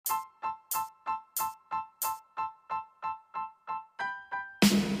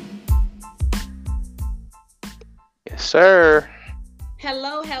Sir.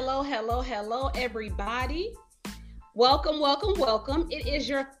 Hello, hello, hello, hello, everybody. Welcome, welcome, welcome. It is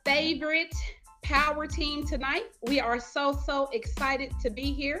your favorite power team tonight. We are so excited to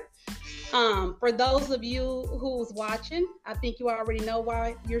be here. For those of you who's watching, I think you already know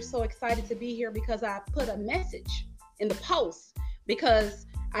why you're so excited to be here because I put a message in the post because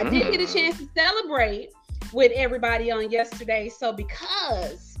I did get a chance to celebrate with everybody on yesterday. So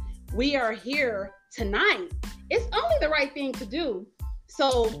because we are here tonight, it's only the right thing to do.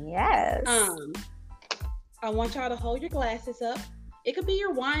 So yes, I want y'all to hold your glasses up. It could be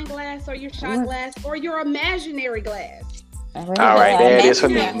your wine glass or your shot glass or your imaginary glass. All right, there it is for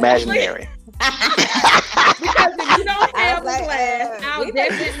me, imaginary. Because if you don't have a glass, I'll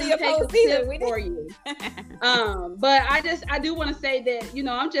definitely take a sip for you. But I do want to say that,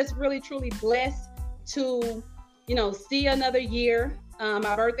 I'm just really, truly blessed to, see another year.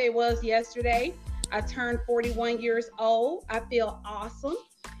 My birthday was yesterday. I turned 41 years old. I feel awesome,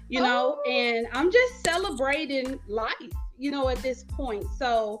 and I'm just celebrating life, at this point.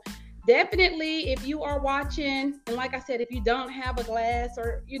 So definitely if you are watching, and like I said, if you don't have a glass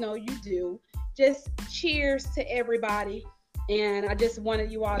or, you do, just cheers to everybody. And I just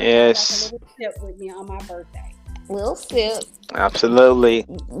wanted you all to have like a little sip with me on my birthday. We'll sip. Absolutely.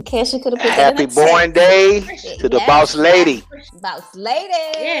 Kesha could have put Happy born day to the boss lady. Boss lady.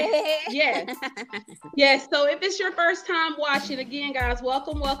 Yes. Yes. So if it's your first time watching, again, guys,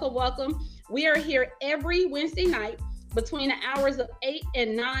 welcome. We are here every Wednesday night between the hours of 8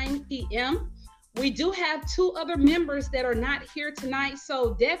 and 9 p.m. We do have two other members that are not here tonight.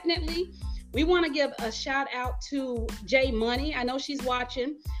 So definitely we want to give a shout out to Jay Money. I know she's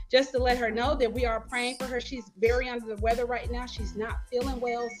watching, just to let her know that we are praying for her. She's very under the weather right now. She's not feeling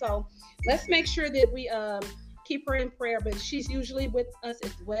well. So let's make sure that we keep her in prayer, but she's usually with us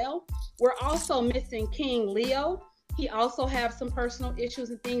as well. We're also missing King Leo. He also have some personal issues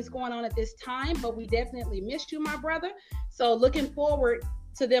and things going on at this time, but we definitely missed you, my brother. So looking forward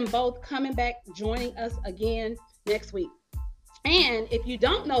to them both coming back, joining us again next week. And if you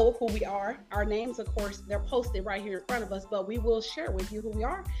don't know who we are, our names, of course, they're posted right here in front of us, but we will share with you who we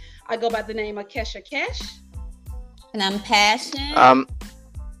are. I go by the name of Kesha Cash. And I'm Passion.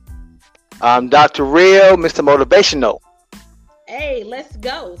 I'm Dr. Real, Mr. Motivational. Hey, let's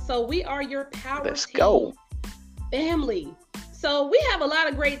go. So we are your power Let's team go. Family. So we have a lot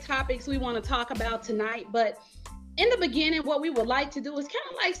of great topics we want to talk about tonight, but in the beginning, what we would like to do is kind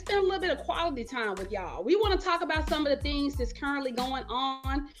of like spend a little bit of quality time with y'all. We want to talk about some of the things that's currently going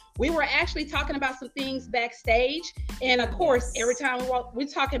on. We were actually talking about some things backstage. And of course, every time we're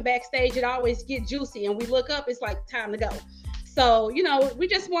talking backstage, it always gets juicy. And we look up, it's like time to go. So, we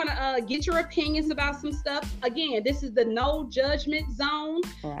just want to get your opinions about some stuff. Again, this is the no judgment zone.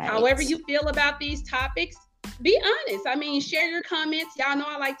 Right. However you feel about these topics, be honest. I mean, share your comments. Y'all know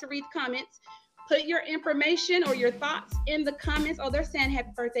I like to read comments. Put your information or your thoughts in the comments. Oh, they're saying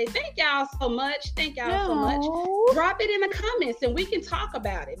happy birthday. Thank y'all so much. So much. Drop it in the comments and we can talk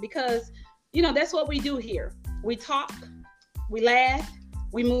about it because, that's what we do here. We talk, we laugh,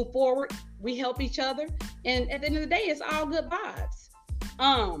 we move forward, we help each other. And at the end of the day, it's all good vibes.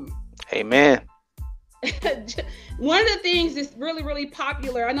 Amen. One of the things that's really, really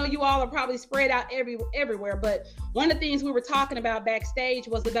popular, I know you all are probably spread out everywhere, but one of the things we were talking about backstage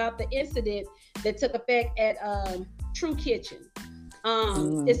was about the incident that took effect at True Kitchen.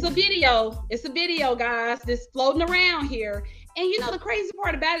 It's a video, guys, that's floating around here. And the crazy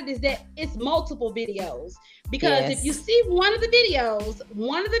part about it is that it's multiple videos because if you see one of the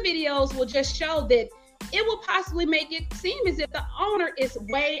videos will just show that it will possibly make it seem as if the owner is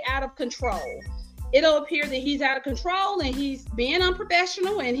way out of control. It'll appear that he's out of control and he's being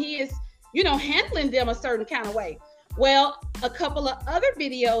unprofessional and he is, handling them a certain kind of way. Well, a couple of other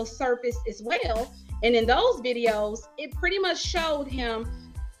videos surfaced as well. And in those videos, it pretty much showed him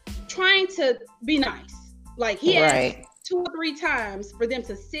trying to be nice. Like he asked 2 or 3 times for them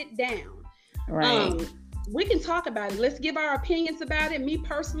to sit down. Right. We can talk about it. Let's give our opinions about it. Me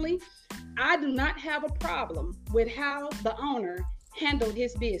personally, I do not have a problem with how the owner handled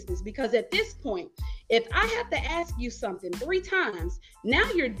his business because at this point, if I have to ask you something 3 times, now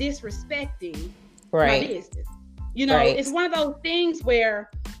you're disrespecting my business. It's one of those things where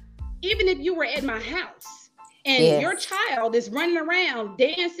even if you were at my house and your child is running around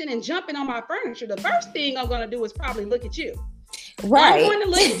dancing and jumping on my furniture, the first thing I'm going to do is probably look at you. Right. I'm going to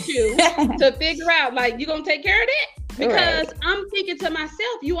look at you to figure out, like, you going to take care of that? Because I'm thinking to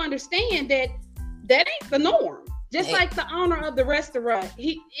myself, you understand that ain't the norm. Just like the owner of the restaurant,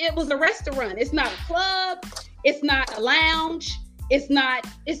 it was a restaurant. It's not a club. It's not a lounge. It's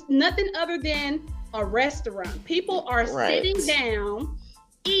nothing other than a restaurant. People are Right. sitting down,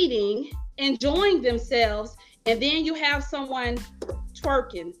 eating, enjoying themselves, and then you have someone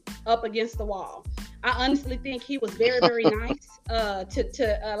twerking up against the wall. I honestly think he was very, very nice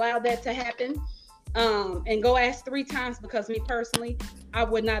to allow that to happen. And go ask 3 times, because me personally, I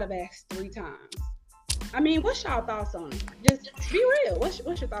would not have asked 3 times. I mean, what's y'all thoughts on it? Just be real. What's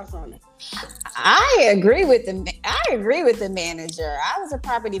your thoughts on it? I agree with the manager. I was a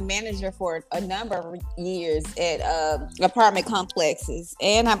property manager for a number of years at apartment complexes,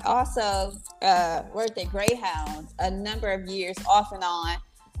 and I've also worked at Greyhound a number of years off and on.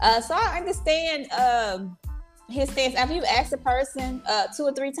 So I understand his stance. After you ask a person 2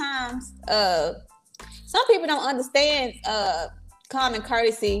 or 3 times, some people don't understand common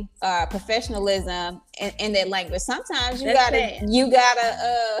courtesy, professionalism in that language. Sometimes you gotta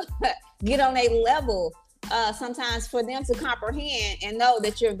get on a level sometimes for them to comprehend and know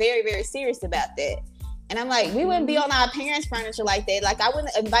that you're very, very serious about that. And I'm like, we wouldn't be on our parents' furniture like that. Like, I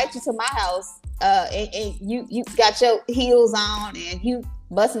wouldn't invite you to my house and you got your heels on and you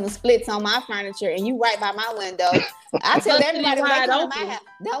busting the splits on my furniture and you right by my window. I tell everybody, don't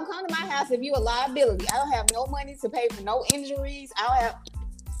come to my house if you're a liability. I don't have no money to pay for no injuries.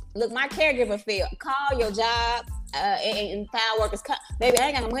 Look, my caregiver failed. Call your job and file workers. Baby, I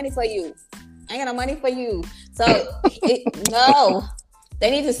ain't got no money for you. So, no. They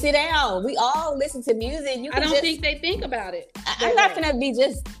need to sit down. We all listen to music. I don't think they think about it. I'm not gonna be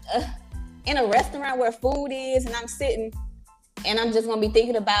just in a restaurant where food is and I'm sitting and I'm just gonna be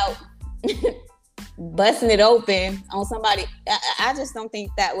thinking about busting it open on somebody. I just don't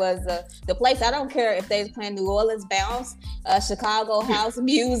think that was the place. I don't care if they was playing New Orleans bounce, Chicago house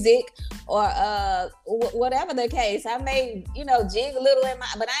music, or whatever the case. I may, jig a little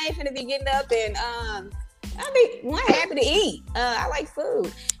but I ain't finna be getting up and one, happy to eat. I like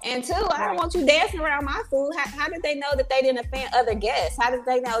food. And 2, I don't want you dancing around my food. How did they know that they didn't offend other guests? How did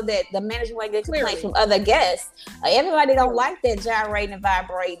they know that the manager wouldn't get complaints from other guests? Everybody don't like that gyrating and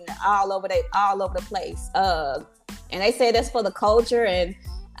vibrating all over the place. And they say that's for the culture. And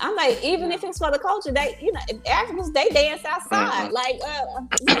I'm like, even if it's for the culture, Africans, they dance outside. Mm-hmm.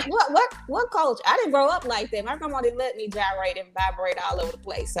 Like, what culture? I didn't grow up like that. My grandma didn't let me gyrate and vibrate all over the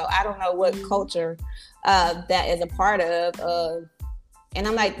place. So I don't know what culture that is a part of. And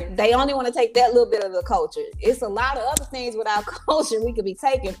I'm like, they only want to take that little bit of the culture. It's a lot of other things with our culture we could be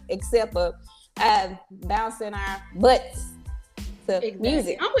taking, except for bouncing our butts to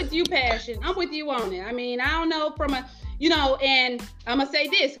music. I'm with you, Passion. I'm with you on it. I mean, I don't know from a, and I'm going to say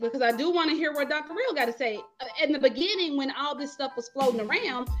this because I do want to hear what Dr. Real got to say. In the beginning, when all this stuff was floating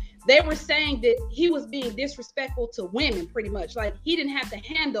around, they were saying that he was being disrespectful to women, pretty much. Like, he didn't have to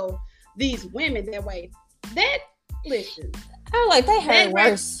handle these women that way. Listen. I like they heard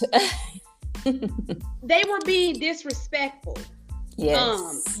worse. They were being disrespectful.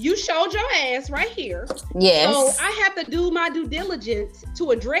 Yes. You showed your ass right here. Yes. So I have to do my due diligence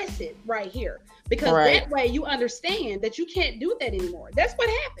to address it right here. Because that way you understand that you can't do that anymore. That's what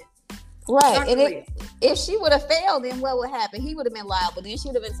happened. Right. And if she would have failed, then what would happen? He would have been liable. Then she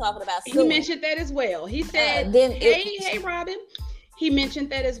would have been talking about suing. He mentioned that as well. He said, hey, Robin. He mentioned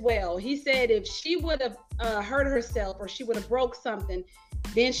that as well. He said if she would have hurt herself or she would have broke something,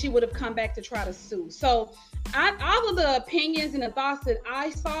 then she would have come back to try to sue. So all of the opinions and the thoughts that I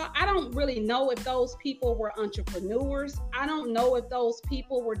saw, I don't really know if those people were entrepreneurs. I don't know if those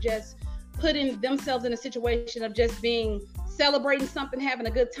people were just putting themselves in a situation of just celebrating something, having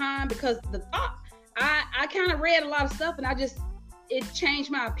a good time, because the thought, I kind of read a lot of stuff and it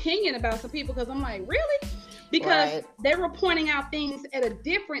changed my opinion about some people because I'm like, really? Because they were pointing out things at a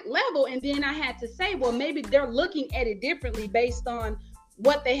different level. And then I had to say, well, maybe they're looking at it differently based on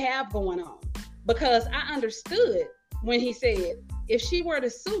what they have going on. Because I understood when he said, if she were to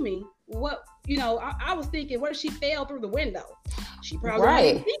sue me, what, I was thinking, what if she fell through the window? She probably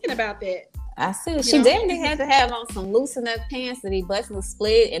wasn't thinking about that. I see. She definitely had to have on some loose enough pants that he busted a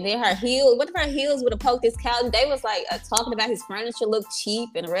split, and then her heels. What if her heels would have poked his couch? They was like talking about his furniture looked cheap,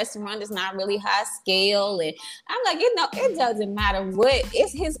 and the restaurant is not really high scale. And I'm like, it doesn't matter what.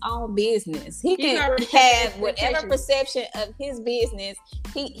 It's his own business. He can have whatever perception of his business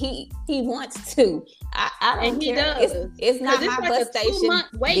he wants to. I don't care. He does. It's not my bus station.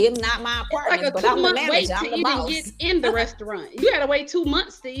 It's not my apartment. But I'm the manager. I'm the boss. To even get in the restaurant, you got to wait 2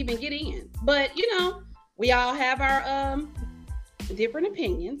 months to even get in. But we all have our different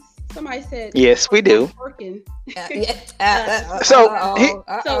opinions. Somebody said, yes, we do. So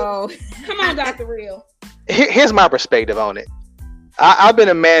come on, Dr. Real. Here's my perspective on it. I've been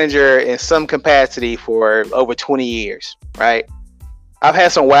a manager in some capacity for over 20 years, right? I've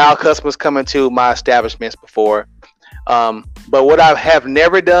had some wild customers come into my establishments before. But what I have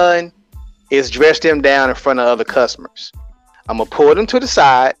never done is dress them down in front of other customers. I'm gonna pull them to the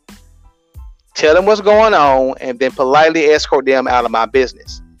side, tell them what's going on, and then politely escort them out of my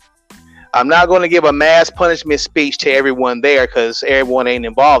business. I'm not going to give a mass punishment speech to everyone there because everyone ain't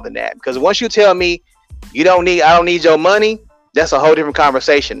involved in that. Because once you tell me I don't need your money, that's a whole different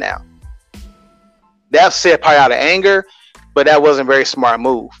conversation now. That said probably out of anger, but that wasn't a very smart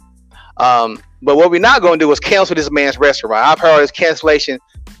move. But what we're not going to do is cancel this man's restaurant. I've heard his cancellation.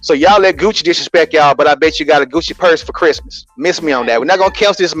 So y'all let Gucci disrespect y'all, but I bet you got a Gucci purse for Christmas. Miss me on that. We're not going to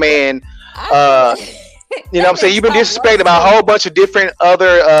cancel this man. You know what I'm saying? You've been disrespected about a whole bunch of different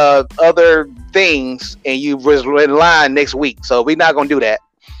other things, and you was in line next week. So we're not gonna do that.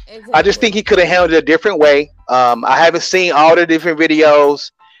 Exactly. I just think he could have handled it a different way. I haven't seen all the different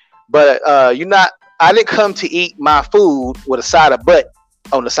videos, but I didn't come to eat my food with a side of butt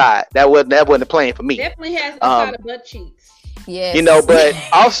on the side. That wasn't the plan for me. Definitely has a side of butt cheeks. Yes. You know, but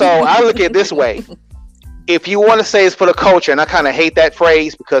also I look at it this way. If you want to say it's for the culture, and I kind of hate that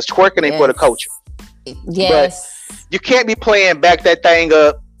phrase because twerking ain't for the culture. Yes. But you can't be playing back that thing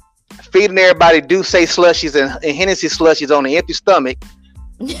up, feeding everybody Douce slushies and Hennessy slushies on an empty stomach,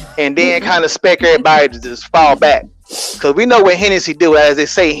 and then kind of expect everybody to just fall back. Because we know what Hennessy do. As they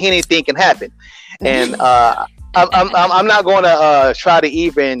say, anything can happen. And I'm not going to try to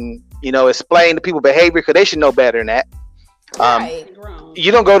even, explain to people behavior because they should know better than that. Right.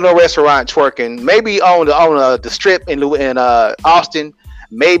 You don't go to a restaurant twerking. Maybe on the strip in Austin.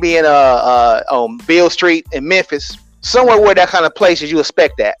 Maybe in on Beale Street in Memphis, somewhere where that kind of places you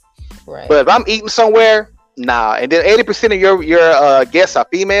expect that. Right. But if I'm eating somewhere, nah. And then 80% of your guests are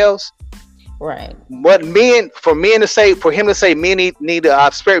females. Right. What for him to say men need to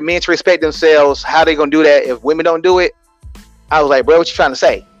expect men to respect themselves. How they gonna do that if women don't do it? I was like, bro, what you trying to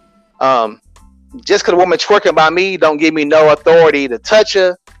say? Just because a woman twerking by me don't give me no authority to touch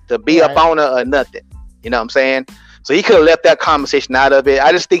her, to be up on her or nothing. You know what I'm saying? So he could have left that conversation out of it.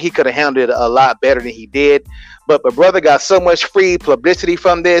 I just think he could have handled it a lot better than he did. But my brother got so much free publicity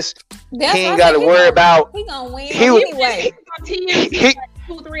from this. He ain't got to worry about. He gonna win anyway. He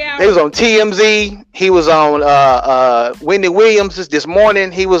was on TMZ. He was on Wendy Williams this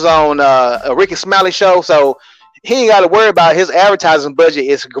morning. He was on a Ricky Smiley show. So he ain't got to worry about his advertising budget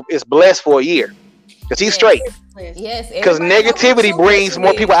is blessed for a year because he's straight. Yes, because negativity brings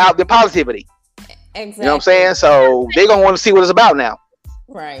more people out than positivity. Exactly. You know what I'm saying? So they're going to want to see what it's about now.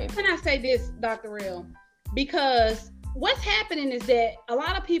 Right. Can I say this, Dr. Real? Because what's happening is that a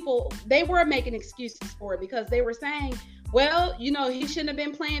lot of people, they were making excuses for it because they were saying, well, he shouldn't have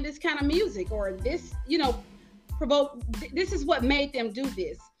been playing this kind of music or this, this is what made them do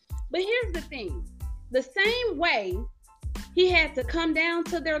this. But here's the thing. The same way he had to come down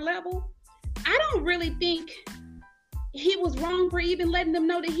to their level, I don't really think he was wrong for even letting them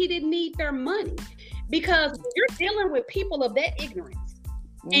know that he didn't need their money. Because you're dealing with people of that ignorance,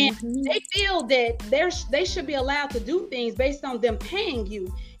 and they feel that they should be allowed to do things based on them paying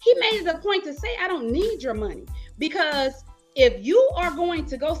you. He made it a point to say, I don't need your money, because if you are going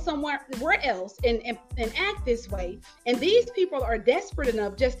to go somewhere else and act this way, and these people are desperate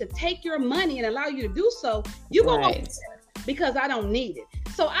enough just to take your money and allow you to do so, you go over there because I don't need it.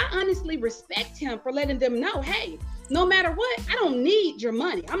 So I honestly respect him for letting them know, hey, no matter what, I don't need your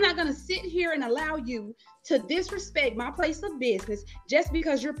money. I'm not going to sit here and allow you to disrespect my place of business just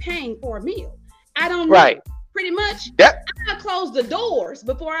because you're paying for a meal. I don't need it. Pretty much, I'm going to close the doors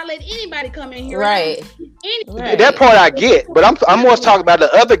before I let anybody come in here. Right. That part I get, but I'm more talking about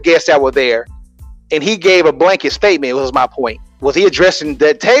the other guests that were there, and he gave a blanket statement, was my point. Was he addressing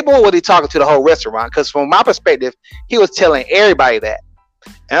that table, or was he talking to the whole restaurant? Because from my perspective, he was telling everybody that.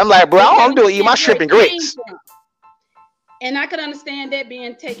 And I'm like, bro, all I'm doing is eat my shrimp and grits. And I could understand that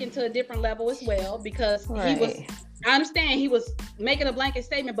being taken to a different level as well, because I understand he was making a blanket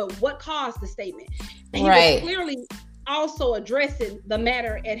statement, but what caused the statement? And he was clearly also addressing the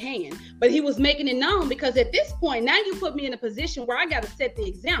matter at hand, but he was making it known, because at this point, now you put me in a position where I got to set the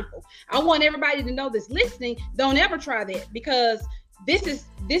example. I want everybody to know that's listening, don't ever try that, because this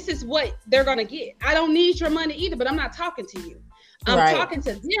is what they're going to get. I don't need your money either, but I'm not talking to you. I'm talking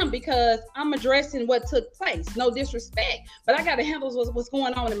to them because I'm addressing what took place. No disrespect, but I got to handle what's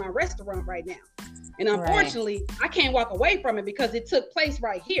going on in my restaurant right now. And unfortunately, I can't walk away from it because it took place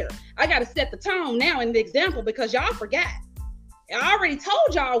right here. I got to set the tone now in the example, because y'all forgot. I already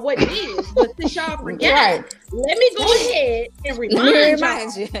told y'all what it is, but since y'all forgot, Right. let me go ahead and remind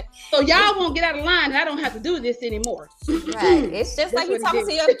y'all. you. So y'all won't get out of line and I don't have to do this anymore. Right. It's just like you That's what talking it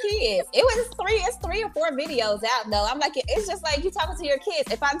to is. your kids. It's 3 or 4 videos out though. I'm like, it's just like you talking to your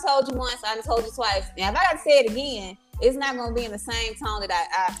kids. If I told you once, I told you twice. And if I got to say it again, it's not going to be in the same tone that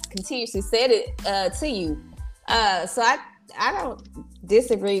I continuously said it to you. So I don't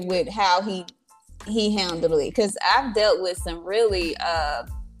disagree with how he handled it, because I've dealt with some really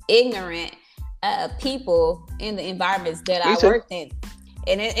ignorant people in the environments that I worked in.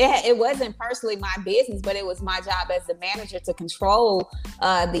 And it wasn't personally my business, but it was my job as the manager to control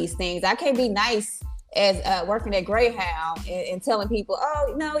these things. I can't be nice as working at Greyhound and telling people,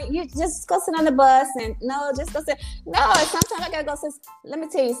 oh, no, you just go sit on the bus, and no, just go sit. No, sometimes I gotta go sit. Let me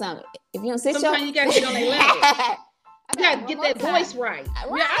tell you something. If you don't sit Sometimes you gotta get on their level. You gotta get that voice right.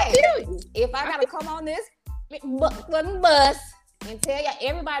 Yeah, I feel you. If I gotta come on this bus and tell you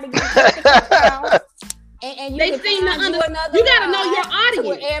everybody get and they seem to understand. You gotta know your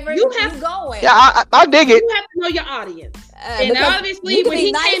audience. Wherever you going. Yeah, I dig it. You have to know your audience. And obviously, when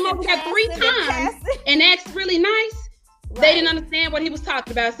he came over here 3 times and asked really nice, they didn't understand what he was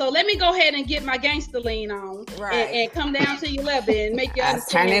talking about. So let me go ahead and get my gangster lean on and come down to your level and make you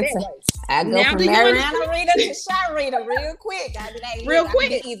understand that way. I go Now, from do you Mariana understand? Rita to Sha Rita real quick. Real I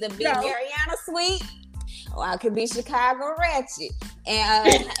quick. could either be No. Mariana Sweet or I could be Chicago Ratchet.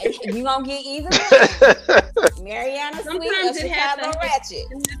 And you gonna get either one. Mariana Sweet or Sometimes it Chicago happens. Ratchet.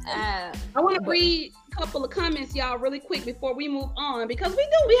 I want to read a couple of comments, y'all, really quick before we move on, because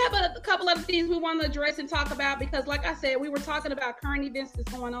we have a couple other things we want to address and talk about, because like I said, we were talking about current events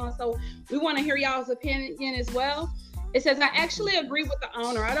that's going on, so we want to hear y'all's opinion as well. It says, I actually agree with the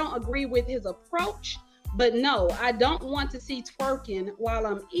owner. I don't agree with his approach, but no, I don't want to see twerking while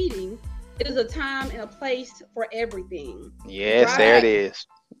I'm eating. It is a time and a place for everything. Yes, Right. there it is.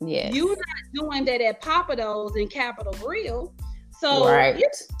 Yes. You're not doing that at Papados and Capitol Grill. So Right.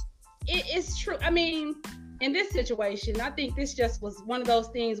 it's true. I mean, in this situation, I think this just was one of those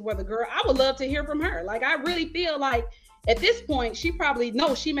things where the girl, I would love to hear from her. Like, I really feel like at this point, she probably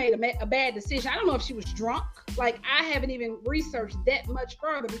knows she made a bad decision. I don't know if she was drunk. Like, I haven't even researched that much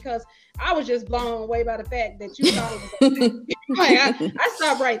further, because I was just blown away by the fact that you thought it was like, I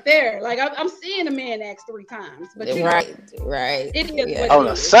stopped right there. Like, I'm seeing a man ask 3 times. But you know, right. it is what On it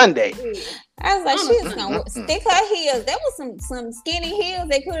a is. Sunday. It is. I was like, On a she's Sunday. gonna stick her heels. There was some skinny heels.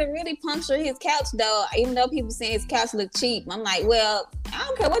 They could have really punctured his couch though. Even though people saying his couch looked cheap, I'm like, well, I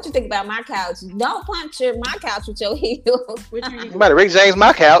don't care what you think about my couch. Don't puncture my couch with your heels. Which are You you? might have Rick James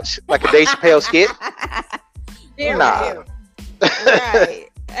my couch, like a Dave Chappelle skit. There Nah. Right.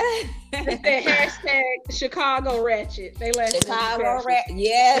 It's that hashtag Chicago Ratchet. They last Chicago Rat.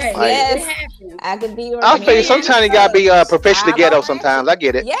 Yes, Hey, Right. yes. it happens. I could be. I'll tell you, sometimes you gotta be professionally Chicago ghetto Ratchet. sometimes. I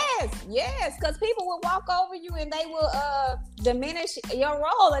get it. Yes, because people will walk over you and they will diminish your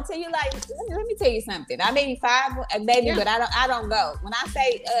role until you like. Let me tell you something. I may be 5, maybe, Yeah. but I don't go. When I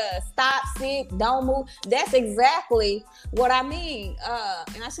say stop, sit, don't move, that's exactly what I mean.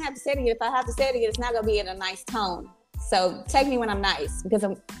 And I shouldn't have to say it again. If I have to say it again, it's not gonna be in a nice tone. So take me when I'm nice, because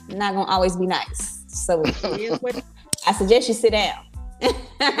I'm not gonna always be nice. So It is what- I suggest you sit down.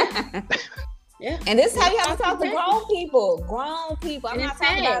 Yeah. And this is how you have to talk to grown people. Grown people. I'm And not it's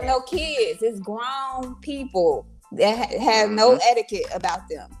talking sad. about no kids. It's grown people that have no etiquette about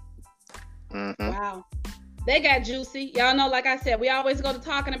them. Mm-hmm. Wow. They got juicy. Y'all know, like I said, we always go to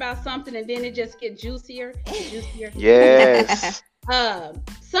talking about something and then it just gets juicier and juicier. Yes.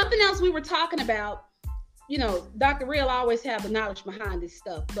 Something else we were talking about, you know, Dr. Real always have the knowledge behind this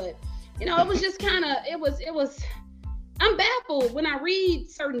stuff, but you know, it was just kind of, it was, I'm baffled when I read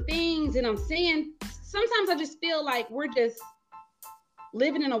certain things and I'm seeing, sometimes I just feel like we're just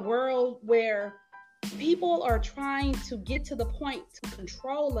living in a world where people are trying to get to the point to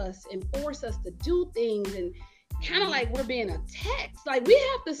control us and force us to do things, and kind of like we're being attacked. Like, we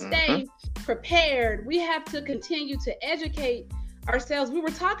have to stay prepared. We have to continue to educate ourselves. We were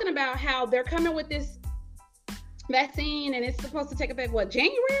talking about how they're coming with this vaccine and it's supposed to take effect, what,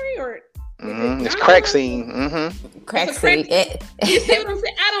 January or It's crack scene. Crack It's a crack scene. you see what I'm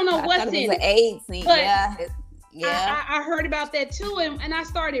saying? I don't know I what's thought in it was it. an AIDS scene. But Yeah. Yeah. I heard about that too, and I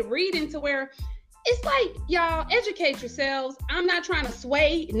started reading to where it's like, y'all, educate yourselves. I'm not trying to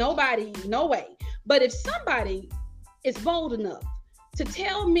sway nobody, no way. But if somebody is bold enough to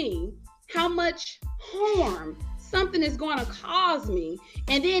tell me how much harm something is going to cause me,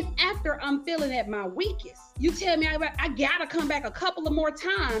 and then after I'm feeling at my weakest, you tell me I gotta come back a couple of more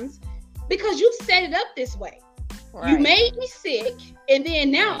times because you set it up this way. You made me sick, and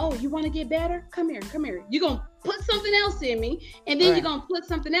then now, oh, you want to get better? Come here. You're gonna put something else in me, and then you're gonna put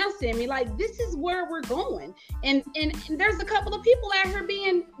something else in me. Like, this is where we're going. And there's a couple of people out here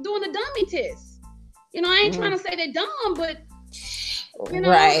doing a dummy test. You know, I ain't trying to say they're dumb, but you know,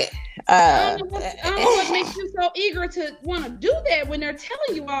 right. I don't know what makes you so eager to want to do that when they're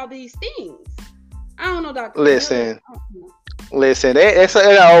telling you all these things. I don't know, Dr. Listen, it's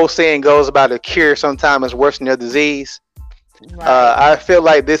an old saying goes about a cure sometimes is worse than your disease. Right. I feel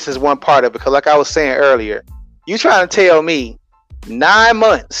like this is one part of it, because like I was saying earlier, you trying to tell me 9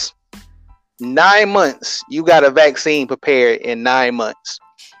 months, you got a vaccine prepared in 9 months.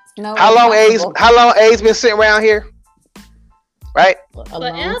 No, how long AIDS been sitting around here? Right?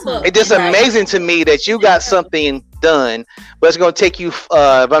 It's just amazing to me that you got something done, but it's going to take you, if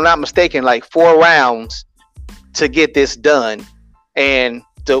I'm not mistaken, like 4 rounds to get this done. And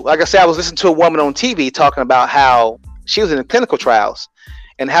like I said, I was listening to a woman on TV talking about how she was in the clinical trials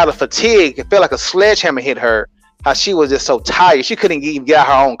and how the fatigue, it felt like a sledgehammer hit her, how she was just so tired she couldn't even get out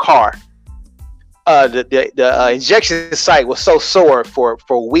her own car. The injection site was so sore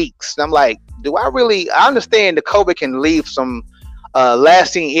for weeks. And I'm like, I understand the COVID can leave some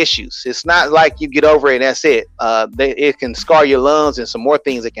lasting issues. It's not like you get over it and that's it. It can scar your lungs and some more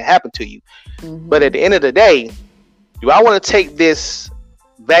things that can happen to you. Mm-hmm. But at the end of the day, do I want to take this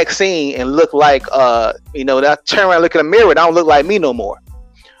vaccine and look like, that I turn around and look in the mirror and I don't look like me no more?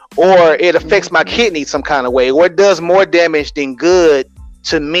 Or it affects my kidneys some kind of way, or it does more damage than good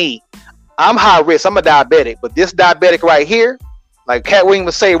to me. I'm high risk. I'm a diabetic, but this diabetic right here, like Cat Williams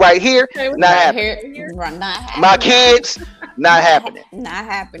would say right here, not happening. My kids, not happening. Not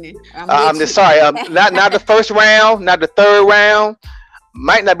happening. I'm just sorry. Not the first round, not the third round,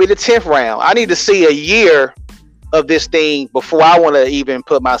 might not be the 10th round. I need to see a year of this thing before I want to even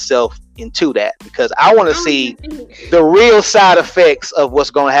put myself into that, because I want to see the real side effects of what's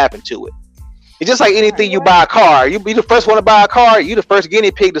going to happen to it. It's just like anything you buy a car. You be the first one to buy a car. You the first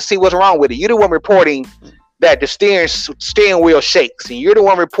guinea pig to see what's wrong with it. You're the one reporting that the steering wheel shakes, and you're the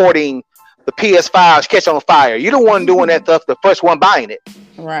one reporting the PS5 catch on fire. You're the one doing that stuff, the first one buying it.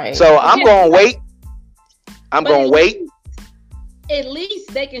 Right. So I'm going to wait. At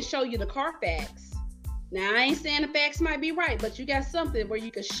least they can show you the Carfax. Now, I ain't saying the facts might be right, but you got something where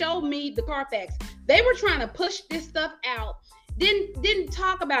you can show me the Carfax. They were trying to push this stuff out. Didn't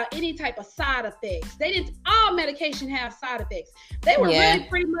talk about any type of side effects. All medication have side effects. They were really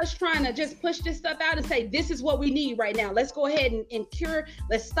pretty much trying to just push this stuff out and say, this is what we need right now. Let's go ahead and cure.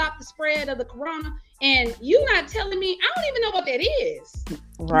 Let's stop the spread of the corona. And you not telling me, I don't even know what that is.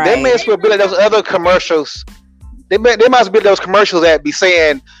 Right. They may as well be like those other commercials. They might as well be those commercials that be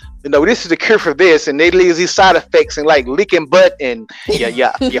saying, this is the cure for this, and they leave these side effects and like leaking butt and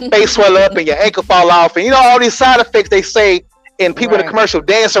your face swell up and your ankle fall off, and all these side effects they say, and people in the commercial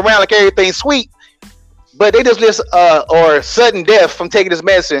dance around like everything's sweet, but they just list or sudden death from taking this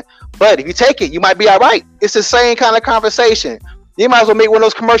medicine. But if you take it, you might be all right. It's the same kind of conversation. You might as well make one of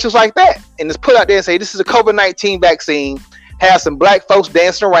those commercials like that and just put out there and say, this is a COVID-19 vaccine. Have some black folks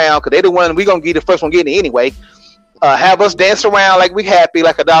dancing around because they're the one we're gonna be the first one getting it anyway. Have us dance around like we happy,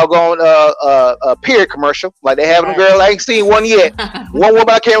 like a doggone period commercial, like they have them girl. I ain't seen one yet. One woman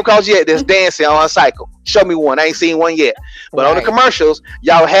I can't recall yet that's dancing on a cycle. Show me one. I ain't seen one yet. But on the commercials,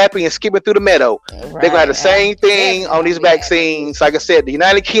 y'all happy and skipping through the meadow. They're gonna have the same thing on these vaccines. Like I said, the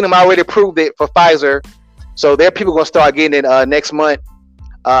United Kingdom already approved it for Pfizer, so their people gonna start getting it next month.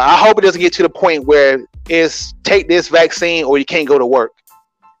 I hope it doesn't get to the point where it's take this vaccine or you can't go to work.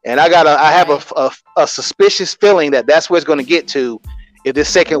 And I have a suspicious feeling that that's where it's going to get to if this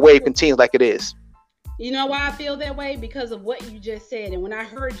second wave continues like it is. You know why I feel that way? Because of what you just said. And when I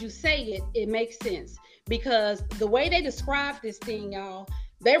heard you say it, it makes sense. Because the way they described this thing, y'all,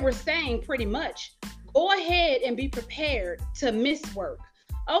 they were saying pretty much, go ahead and be prepared to miss work.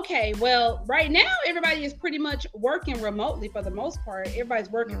 Okay, well, right now, everybody is pretty much working remotely for the most part. Everybody's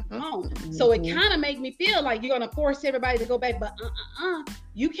working from home. So it kind of make me feel like you're going to force everybody to go back. But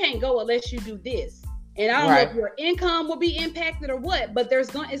you can't go unless you do this. And I don't know if your income will be impacted or what, but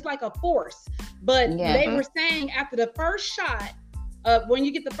it's like a force. But they were saying after the first shot, when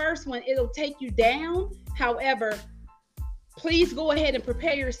you get the first one, it'll take you down. However, please go ahead and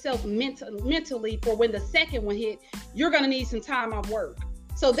prepare yourself mentally for when the second one hit. You're going to need some time off work.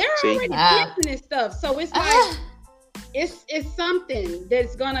 So they're already fixing this stuff. So it's like it's something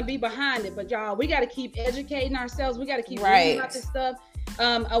that's gonna be behind it. But y'all, we got to keep educating ourselves. We got to keep reading about this stuff.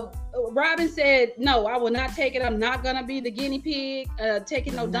 Robin said, "No, I will not take it. I'm not gonna be the guinea pig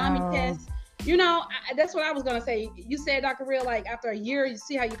taking no dummy test." That's what I was gonna say. You said, Dr. Real, like after a year, you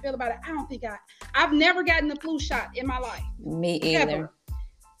see how you feel about it. I don't think I've never gotten the flu shot in my life. Me either. Ever.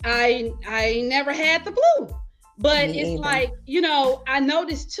 I never had the flu. But Me it's either. like, I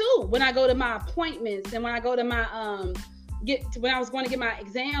noticed too when I go to my appointments and when I go to my when I was going to get my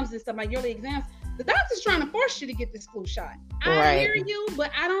exams and stuff, my yearly exams, the doctor's trying to force you to get this flu shot. I hear you,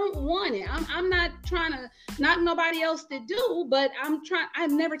 but I don't want it. I'm not trying to knock nobody else to do, but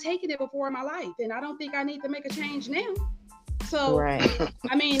I've never taken it before in my life, and I don't think I need to make a change now. So,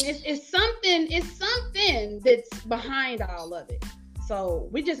 I mean, it's something that's behind all of it. So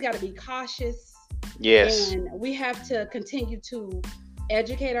we just got to be cautious. Yes. And we have to continue to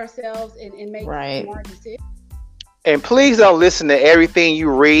educate ourselves and make smart decisions. And please don't listen to everything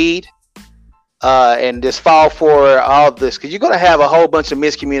you read and just fall for all this, because you're going to have a whole bunch of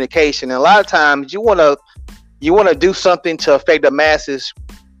miscommunication. And a lot of times you want to do something to affect the masses.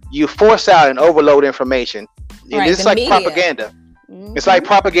 You force out and overload information. And it's like media. Propaganda. Mm-hmm. It's like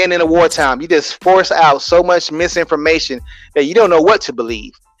propaganda in a wartime. You just force out so much misinformation that you don't know what to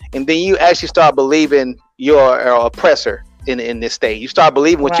believe. And then you actually start believing your oppressor in this state. You start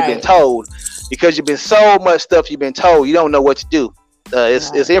believing what you've been told, because you've been so much stuff you've been told. You don't know what to do.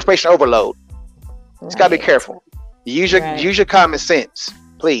 It's information overload. It's got to be careful. Use your common sense,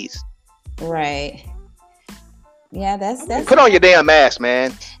 please. Right. Yeah, that's put on your damn mask,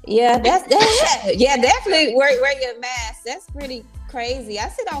 man. Yeah, yeah, definitely wear your mask. That's pretty crazy. I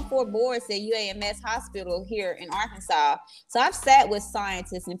sit on 4 boards at UAMS Hospital here in Arkansas. So I've sat with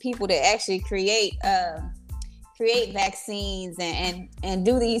scientists and people that actually create vaccines and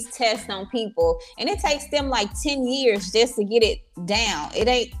do these tests on people, and it takes them like 10 years just to get it down. It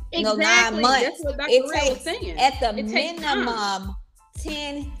ain't 9 months. That's what Dr. It Ray takes was saying. At the minimum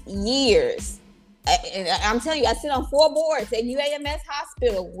 10 years. I'm telling you, I sit on 4 boards at UAMS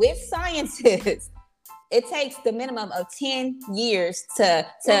Hospital with scientists. It takes the minimum of 10 years to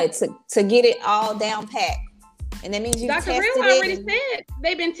get it all down packed. And that means you Dr. tested Real already said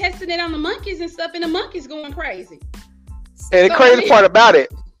they've been testing it on the monkeys and stuff, and the monkeys going crazy. And the crazy part about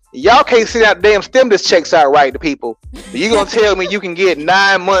it, y'all can't send out damn stimulus checks out right to people. You gonna tell me you can get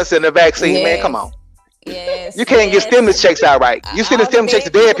 9 months in the vaccine, man? Come on. Yes. You can't get stimulus checks out right. You send the stimulus checks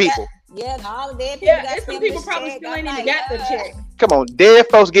to dead people. All the dead people. Yeah, some people probably still ain't even got the check. Come on, dead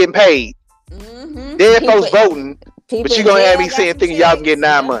folks getting paid. Mm-hmm. Dead folks voting, but you gonna have me saying thinking y'all can get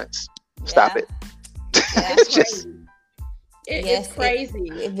 9 months. Stop it. It's just it's crazy.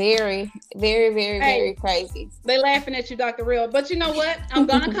 Very, very, very, very crazy. They laughing at you, Dr. Real. But you know what? I'm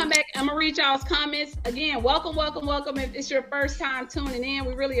gonna come back. I'm gonna read y'all's comments again. Welcome. If it's your first time tuning in,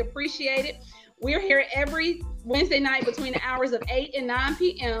 we really appreciate it. We're here every Wednesday night between the hours of 8 and 9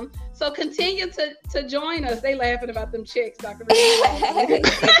 p.m. So continue to join us. They laughing about them chicks, Dr. Real.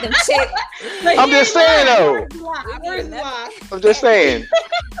 I'm just saying though. I'm just saying.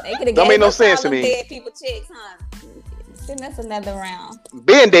 Don't make no sense to me. Dead people chicks, huh? Send us another round.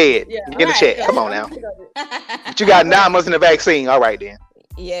 Being dead, get a check. Come on now. But you got 9 months in the vaccine. All right then.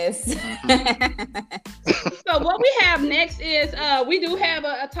 Yes. So what we have next is we do have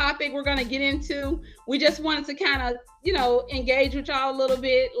a topic we're going to get into. We just wanted to kind of, engage with y'all a little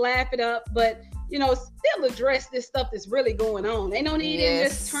bit, laugh it up, but still address this stuff that's really going on. Ain't no need in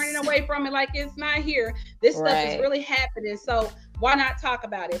just turning away from it like it's not here. This stuff is really happening. So why not talk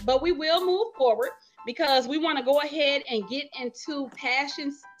about it? But we will move forward because we want to go ahead and get into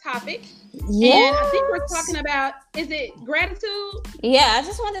Passion's topic. Yes. And I think we're talking about, is it gratitude? Yeah, I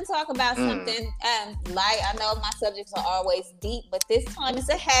just wanted to talk about something light. I know my subjects are always deep, but this time it's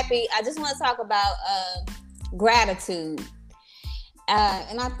I just want to talk about gratitude.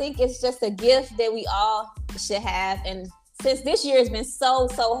 And I think it's just a gift that we all should have. And since this year has been so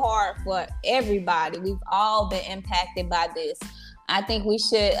hard for everybody, we've all been impacted by this. I think we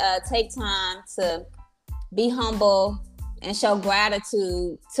should take time to be humble and show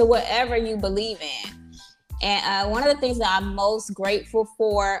gratitude to whatever you believe in. And one of the things that I'm most grateful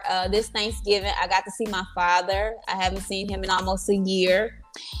for this Thanksgiving, I got to see my father. I haven't seen him in almost a year.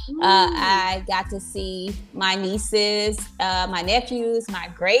 I got to see my nieces, my nephews, my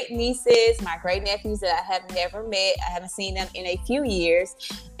great nieces, my great nephews that I have never met. I haven't seen them in a few years.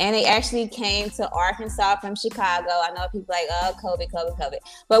 And they actually came to Arkansas from Chicago. I know people like, oh, COVID.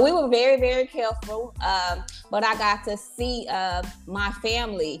 But we were very, very careful. But I got to see my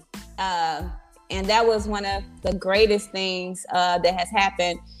family. And that was one of the greatest things that has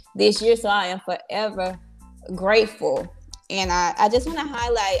happened this year. So I am forever grateful. And I just want to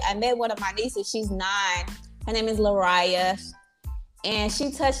highlight, I met one of my nieces. She's 9. Her name is Lariah. And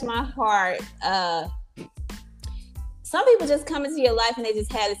she touched my heart some people just come into your life and they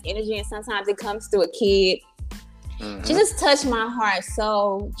just have this energy, and sometimes it comes through a kid. She just touched my heart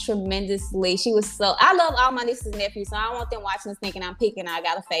so tremendously. She was so, I love all my nieces and nephews, so I don't want them watching this thinking I'm picking, I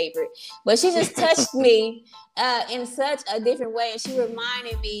got a favorite. But she just touched me in such a different way. And she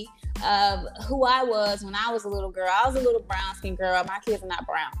reminded me of who I was when I was a little girl. I was a little brown skinned girl. My kids are not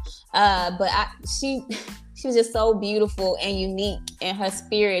brown. But she was just so beautiful and unique, and her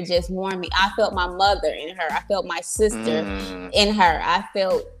spirit just warmed me. I felt my mother in her. I felt my sister in her. I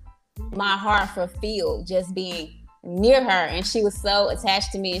felt my heart fulfilled just being near her, and she was so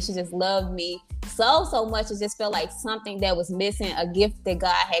attached to me, and she just loved me so much. It just felt like something that was missing, a gift that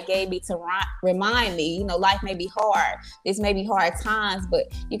God had gave me to remind me, you know, life may be hard, this may be hard times, but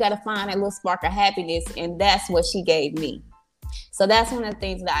you got to find that little spark of happiness, and that's what she gave me. So that's one of the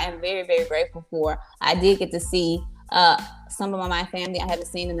things that I am very, very grateful for. I did get to see some of my family I haven't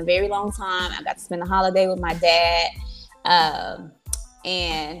seen in a very long time. I got to spend a holiday with my dad,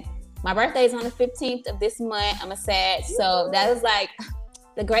 and my birthday is on the 15th of this month. I'm a Sag. So that was like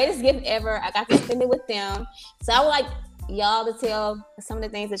the greatest gift ever. I got to spend it with them. So I would like y'all to tell some of the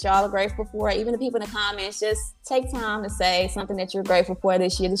things that y'all are grateful for. Even the people in the comments, just take time to say something that you're grateful for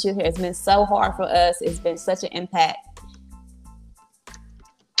this year. This year has been so hard for us. It's been such an impact.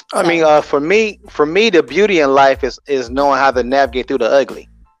 I mean, for me, the beauty in life is knowing how to navigate through the ugly.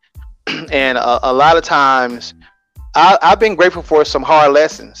 And a lot of times, I've been grateful for some hard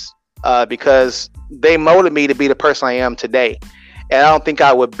lessons. Because they molded me to be the person I am today. And I don't think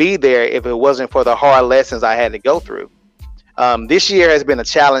I would be there if it wasn't for the hard lessons I had to go through. This year has been a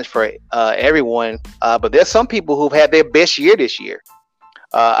challenge for everyone, but there's some people who've had their best year this year.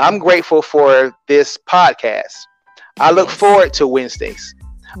 I'm grateful for this podcast. I look forward to Wednesdays.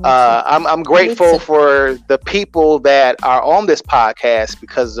 I'm grateful for the people that are on this podcast,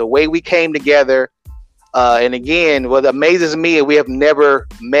 because the way we came together. And again, what amazes me is we have never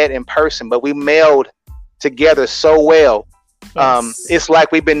met in person, but we melded together so well. Yes. It's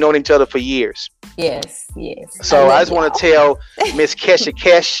like we've been knowing each other for years. Yes. So I just want to tell Miss Kesha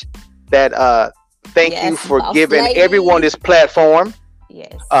Kesh that thank you for giving everyone this platform.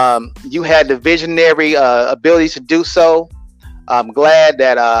 Yes. You had the visionary ability to do so. I'm glad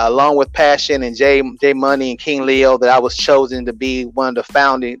that along with Passion and J Money and King Leo, that I was chosen to be one of the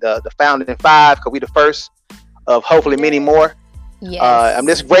founding five, because we the first of hopefully many more. Yes. I'm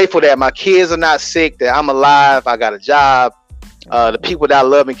just grateful that my kids are not sick, that I'm alive, I got a job. The people that I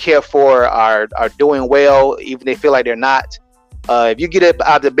love and care for are doing well, even if they feel like they're not. If you get up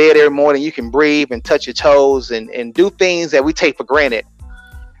out of bed every morning, you can breathe and touch your toes and do things that we take for granted.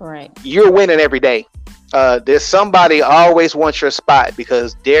 Right. You're winning every day. There's somebody always wants your spot,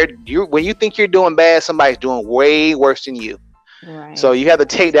 because when you think you're doing bad, somebody's doing way worse than you. Right. So you have to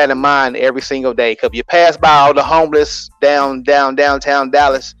take that in mind every single day. Because you pass by all the homeless downtown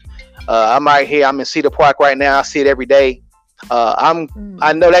Dallas. I'm right here. I'm in Cedar Park right now. I see it every day. I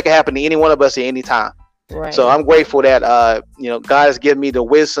know that can happen to any one of us at any time. Right. So I'm grateful that God has given me the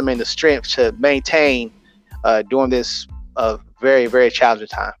wisdom and the strength to maintain during this very, very challenging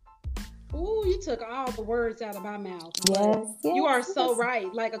time. Ooh, you took all the words out of my mouth. Yes. You are so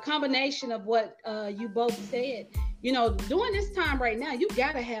right. Like a combination of what you both said. You know, during this time right now, you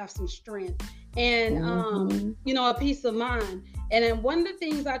got to have some strength and, a peace of mind. And then one of the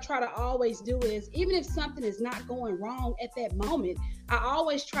things I try to always do is, even if something is not going wrong at that moment, I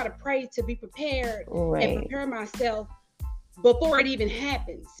always try to pray to be prepared and prepare myself before it even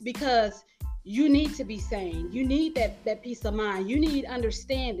happens, because you need to be sane. You need that peace of mind. You need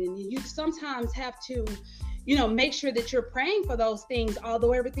understanding. You sometimes have to, make sure that you're praying for those things.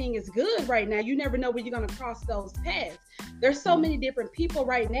 Although everything is good right now, you never know when you're going to cross those paths. There's so many different people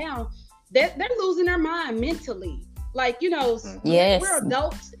right now that they're losing their mind mentally. Like, yes. We're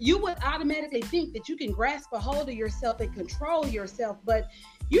adults. You would automatically think that you can grasp a hold of yourself and control yourself, but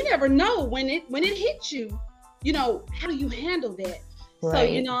you never know when it hits you. How do you handle that?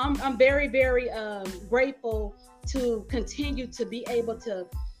 Right. So, I'm very, very grateful to continue to be able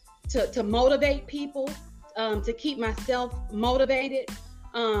to motivate people, to keep myself motivated,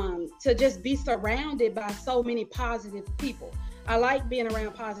 to just be surrounded by so many positive people. I like being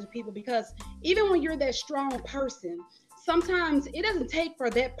around positive people, because even when you're that strong person, sometimes it doesn't take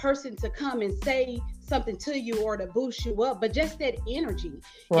for that person to come and say something to you or to boost you up, but just that energy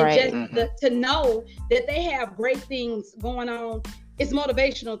and just to know that they have great things going on. It's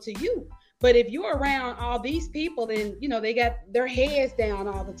motivational to you. But if you're around all these people and, they got their heads down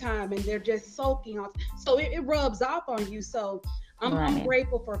all the time and they're just soaking off, so it rubs off on you. So I'm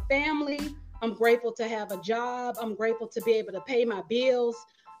grateful for family. I'm grateful to have a job. I'm grateful to be able to pay my bills.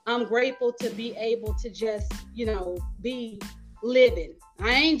 I'm grateful to be able to just, be living.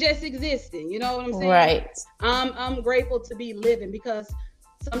 I ain't just existing. You know what I'm saying? Right. I'm grateful to be living, because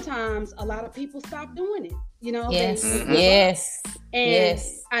sometimes a lot of people stop doing it. Yes. Mhm. Yes. And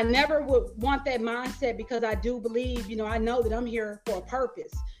Yes. I never would want that mindset, because I do believe, I know that I'm here for a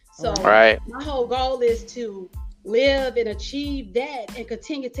purpose. So Right. my whole goal is to live and achieve that and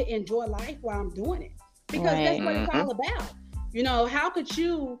continue to enjoy life while I'm doing it, because that's what it's all about. How could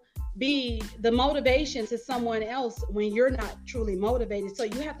you be the motivation to someone else when you're not truly motivated? So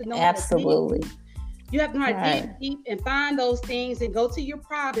you have to know Absolutely. you have to know how to dig deep and find those things and go to your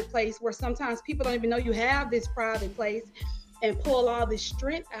private place, where sometimes people don't even know you have this private place, and pull all this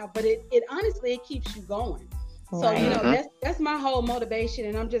strength out. But it honestly, it keeps you going. So, that's my whole motivation,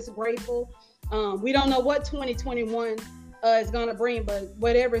 and I'm just grateful. We don't know what 2021 is going to bring, but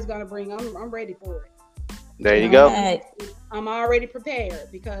whatever it's going to bring, I'm ready for it. There you go. Right. I'm already prepared,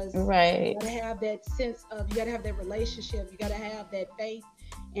 because you Right. got to have that sense of, you got to have that relationship, you got to have that faith,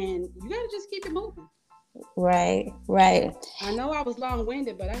 and you got to just keep it moving. Right. Right. I know I was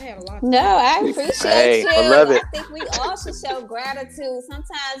long-winded, but I had a lot. No, I appreciate Hey, you. I love it. I think we all should show gratitude.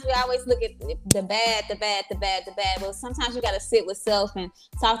 Sometimes we always look at the bad. But sometimes you got to sit with self and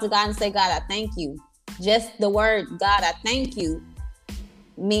talk to God and say, God, I thank you. Just the word, God, I thank you,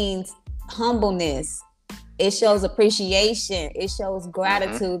 means humbleness. It shows appreciation. It shows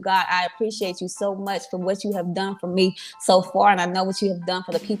gratitude. God, I appreciate you so much for what you have done for me so far. And I know what you have done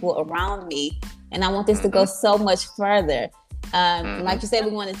for the people around me. And I want this to go so much further. Like you said,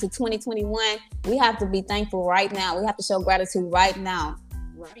 we went into 2021. We have to be thankful right now. We have to show gratitude right now.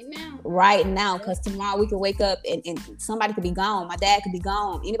 Right now. Because tomorrow we could wake up and somebody could be gone. My dad could be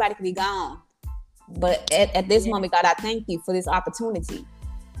gone. Anybody could be gone. But at this moment, God, I thank you for this opportunity.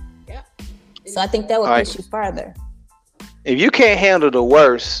 Yep. So I think that will push you further. If you can't handle the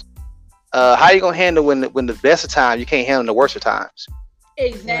worst, how you gonna handle when the best of times you can't handle the worst of times?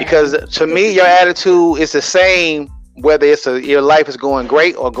 Exactly. Because to me, your attitude is the same whether your life is going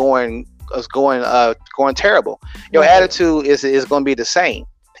great or going terrible. Your attitude is going to be the same.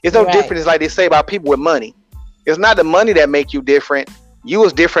 It's no different. It's like they say about people with money. It's not the money that make you different. You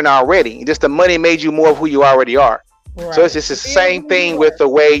was different already. Just the money made you more of who you already are. Right. So it's just the same thing with the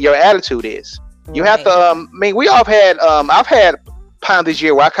way your attitude is. You have to. We all have had. I've had times this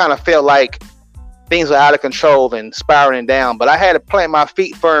year where I kind of felt like things were out of control and spiraling down. But I had to plant my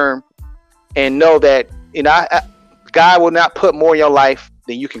feet firm and know that God will not put more in your life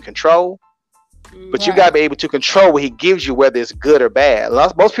than you can control. But you got to be able to control what He gives you, whether it's good or bad.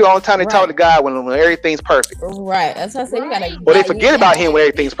 Most people all the time they talk to God when everything's perfect. Right. That's what I said. You gotta. Well, they forget about Him when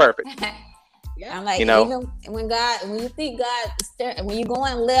everything's perfect. I'm like, even when you think when you're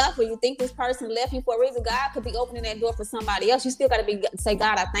going left, or you think this person left you for a reason, God could be opening that door for somebody else. You still got to say,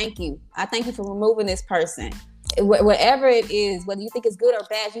 God, I thank you. I thank you for removing this person. Whatever it is, whether you think it's good or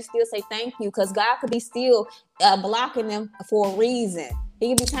bad, you still say thank you, because God could be still blocking them for a reason.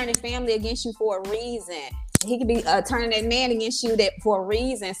 He could be turning family against you for a reason. He could be turning that man against you for a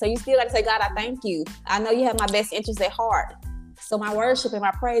reason. So you still got to say, God, I thank you. I know you have my best interest at heart. So my worship and my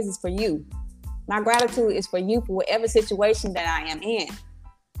praise is for you. My gratitude is for you for whatever situation that I am in.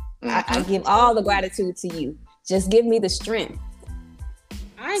 I give all the gratitude to you. Just give me the strength.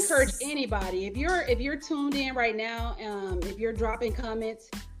 I encourage anybody, if you're tuned in right now, if you're dropping comments,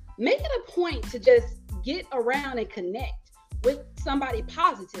 make it a point to just get around and connect with somebody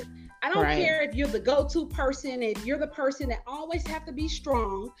positive. I don't care if you're the go-to person, if you're the person that always have to be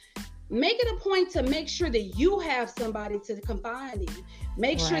strong. Make it a point to make sure that you have somebody to confide in.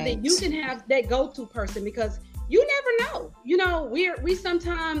 Make sure that you can have that go-to person, because you never know. We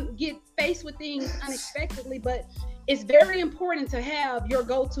sometimes get faced with things unexpectedly, but it's very important to have your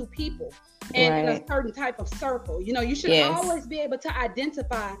go-to people and a certain type of circle. You should always be able to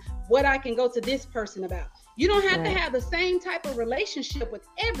identify what I can go to this person about. You don't have to have the same type of relationship with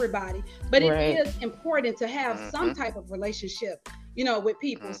everybody, but it is important to have some type of relationship, with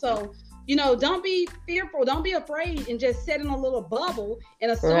people. So, don't be fearful. Don't be afraid and just sit in a little bubble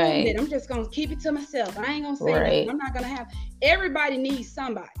and assume that I'm just going to keep it to myself. I ain't going to say nothing. I'm not going to have. Everybody needs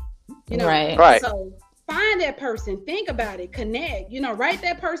somebody, So find that person, think about it, connect, write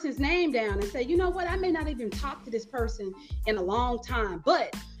that person's name down and say, you know what? I may not even talk to this person in a long time,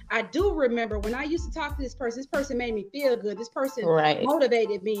 but I do remember when I used to talk to this person made me feel good. This person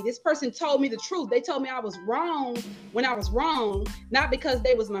motivated me. This person told me the truth. They told me I was wrong when I was wrong, not because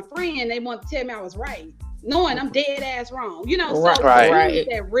they was my friend. They want to tell me I was right, knowing I'm dead ass wrong. So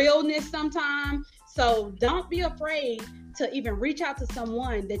that realness sometimes. So don't be afraid to even reach out to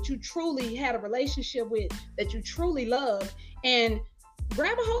someone that you truly had a relationship with, that you truly love, and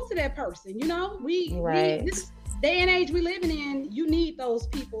grab a hold to that person. You know, we Right. this day and age we living in, you need those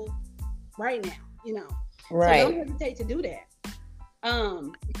people right now. You know, so Right. don't hesitate to do that.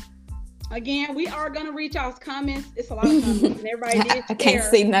 Again, we are gonna read y'all's comments. It's a lot of comments, and everybody did share. I can't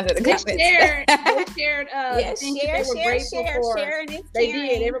see none of the They comments. shared Yeah, things that they were grateful for. sharing is They caring.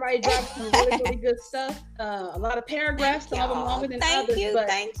 did. Everybody dropped some really good stuff. A lot of paragraphs, some of them longer than Thank others, you, but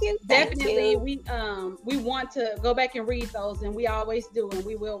thank you. definitely we want to go back and read those, and we always do, and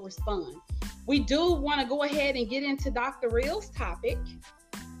we will respond. We do want to go ahead and get into Dr. Real's topic.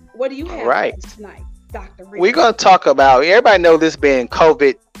 What do you have Right. for us tonight, Dr. Real? We're gonna talk about, everybody know this being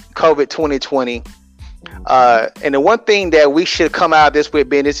COVID 2020. And the one thing that we should come out of this with,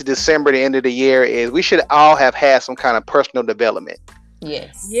 being this is December, the end of the year, is we should all have had some kind of personal development.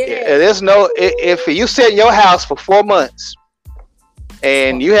 Yes. There's no, if you sit in your house for 4 months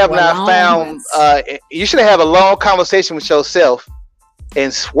and you have For not long found, months. you should have a long conversation with yourself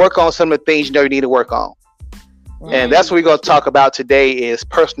and work on some of the things you know you need to work on. And that's what we're going to talk about today is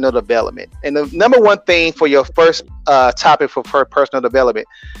personal development. And the number one thing for your first topic for personal development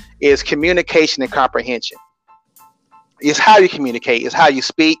is communication and comprehension. It's how you communicate, it's how you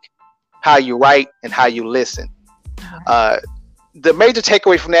speak, how you write, and how you listen. The major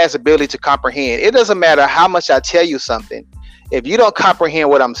takeaway from that is ability to comprehend. It doesn't matter how much I tell you something. If you don't comprehend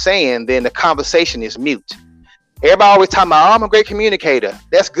what I'm saying, then the conversation is mute. Everybody always talking about, oh, I'm a great communicator.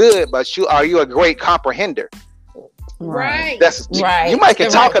 That's good, but are you a great comprehender? Right. That's Right. You might can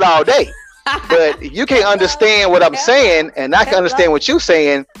talk it all day, but if you can't understand what I'm saying, and I can understand what you're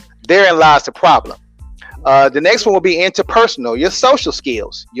saying, therein lies the problem. The next one will be interpersonal, your social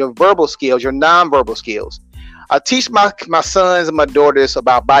skills, your verbal skills, your nonverbal skills. I teach my sons and my daughters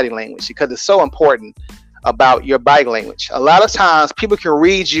about body language because it's so important about your body language. A lot of times people can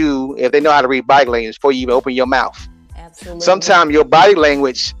read you if they know how to read body language before you even open your mouth. Absolutely. Sometimes your body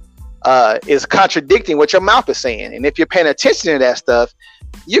language is contradicting what your mouth is saying. And if you're paying attention to that stuff,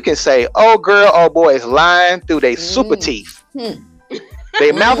 you can say, oh girl, oh boy, is lying through their super teeth.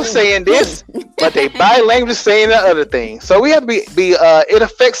 Their mouth is saying this, but their body language is saying the other thing. So we have to be it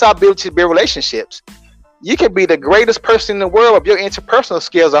affects our ability to build relationships. You can be the greatest person in the world if your interpersonal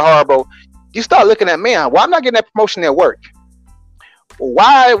skills are horrible. You start looking at, man, why am I getting that promotion at work?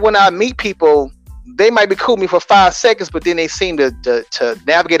 Why, when I meet people, they might be cool with me for 5 seconds, but then they seem to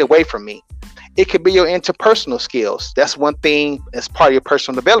navigate away from me. It could be your interpersonal skills. That's one thing as part of your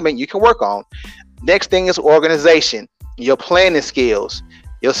personal development you can work on. Next thing is organization, your planning skills,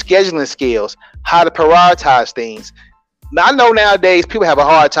 your scheduling skills, how to prioritize things. Now, I know nowadays people have a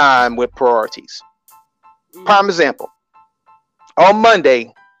hard time with priorities. Prime example, on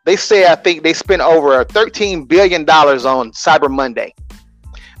Monday, they say, I think they spent over $13 billion on Cyber Monday.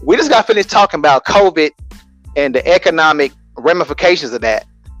 We just got finished talking about COVID and the economic ramifications of that.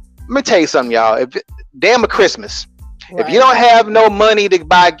 Let me tell you something, y'all. Damn a Christmas. Right. If you don't have no money to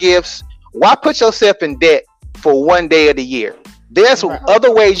buy gifts, why put yourself in debt for one day of the year? There's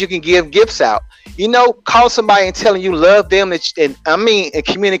other ways you can give gifts out. You know, call somebody and telling you love them and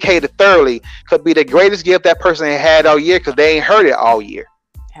communicate it thoroughly could be the greatest gift that person had all year because they ain't heard it all year.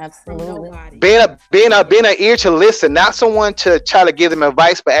 Absolutely. Being an ear to listen, not someone to try to give them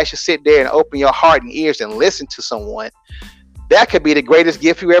advice, but actually sit there and open your heart and ears and listen to someone. That could be the greatest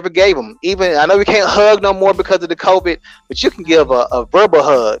gift you ever gave them. Even, I know we can't hug no more because of the COVID, but you can give a verbal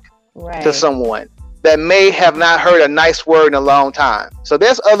hug to someone that may have not heard a nice word in a long time. So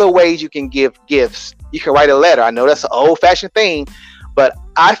there's other ways you can give gifts. You can write a letter. I know that's an old-fashioned thing, but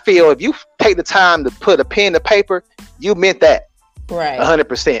I feel if you take the time to put a pen to paper, you meant that. Right.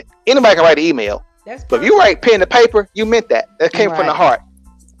 100%. Anybody can write an email. But if you write pen to paper, you meant that. That came from the heart.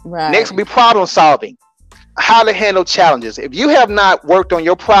 Right. Next will be problem solving. How to handle challenges. If you have not worked on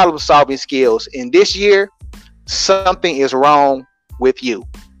your problem solving skills in this year, something is wrong with you.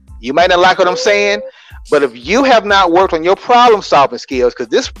 You might not like what I'm saying, but if you have not worked on your problem solving skills, because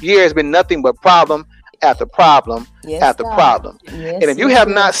this year has been nothing but problem after problem after problem. And if you have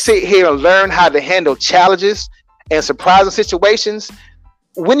not sit here and learn how to handle challenges and surprising situations,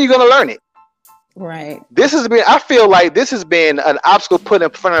 when are you going to learn it? Right. I feel like this has been an obstacle put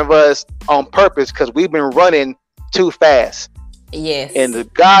in front of us on purpose because we've been running too fast. Yes.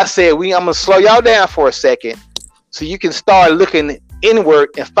 And God said, I'm going to slow y'all down for a second so you can start looking inward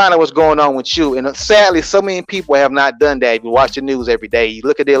and find out what's going on with you. And sadly, so many people have not done that. If you watch the news every day, you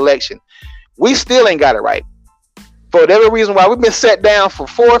look at the election, we still ain't got it right. For whatever reason why, we've been set down for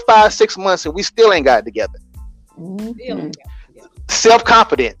 4, 5, 6 months and we still ain't got it together. Mm-hmm.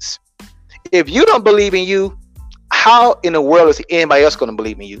 Self-confidence. If you don't believe in you, how in the world is anybody else going to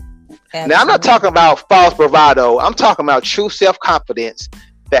believe in you? Now, I'm not talking about false bravado. I'm talking about true self-confidence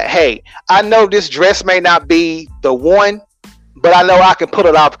that, hey, I know this dress may not be the one, but I know I can pull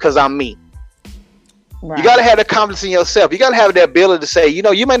it off because I'm me. Right. You got to have the confidence in yourself. You got to have the ability to say, you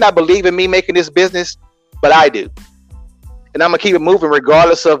know, you may not believe in me making this business, but I do. And I'm going to keep it moving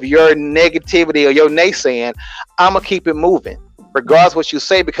regardless of your negativity or your naysaying. I'm going to keep it moving regardless of what you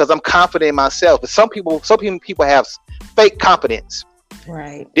say because I'm confident in myself. But some people have fake confidence.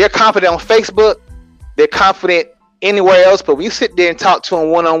 Right. They're confident on Facebook. They're confident anywhere else. But when you sit there and talk to them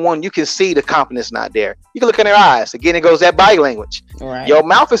one-on-one, you can see the confidence not there. You can look in their eyes. Again, it goes that body language. Right. Your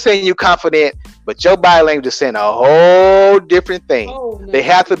mouth is saying you're confident, but your body language is saying a whole different thing. They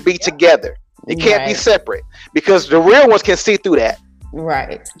have to be together. It can't be separate because the real ones can see through that.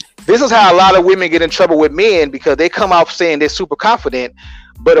 Right. This is how a lot of women get in trouble with men because they come off saying they're super confident,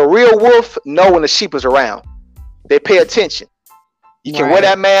 but a real wolf know when the sheep is around. They pay attention. You can wear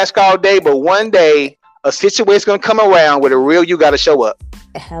that mask all day, but one day a situation's gonna come around where the real you got to show up.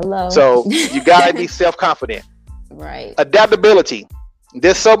 Hello. So you gotta be self-confident. Right. Adaptability.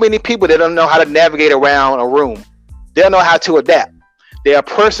 There's so many people that don't know how to navigate around a room. They don't know how to adapt. They're a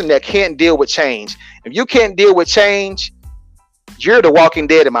person that can't deal with change. If you can't deal with change, you're the walking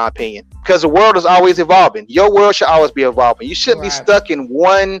dead, in my opinion, because the world is always evolving. Your world should always be evolving. You shouldn't be stuck in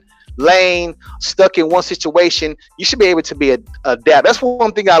one lane, stuck in one situation. You should be able to be adapt. That's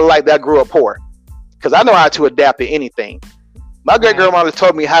one thing I like that I grew up poor, because I know how to adapt to anything. My great grandmother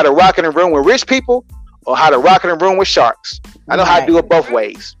told me how to rock in a room with rich people or how to rock in a room with sharks. I know how to do it both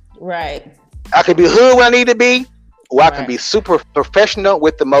ways. Right. I can be hood when I need to be, or I can be super professional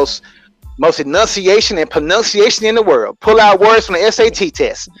with the most enunciation and pronunciation in the world. Pull out words from the SAT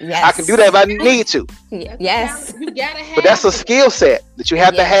test. Yes. I can do that if I need to. Yes. You gotta have, but that's a skill set that you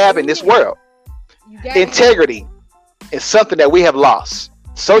have to have in this world. Integrity is something that we have lost.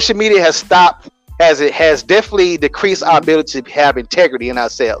 Social media has stopped, it has definitely decreased our ability to have integrity in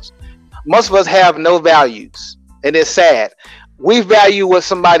ourselves. Most of us have no values, and it's sad. We value what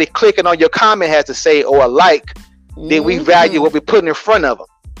somebody clicking on your comment has to say or a like. Then we value what we put in front of them.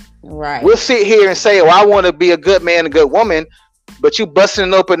 Right. We'll sit here and say, "Oh, I want to be a good man, a good woman," but you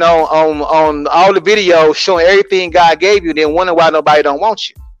busting open on all the videos showing everything God gave you, then wondering why nobody don't want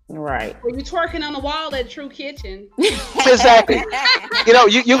you. Right. Or you twerking on the wall at True Kitchen. Exactly. You know,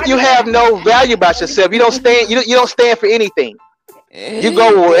 you have no value about yourself. You don't stand. You don't stand for anything. You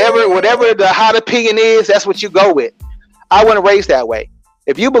go whatever the hot opinion is. That's what you go with. I wasn't raised that way.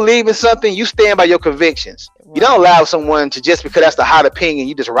 If you believe in something, you stand by your convictions. Right. You don't allow someone to, just because that's the hot opinion,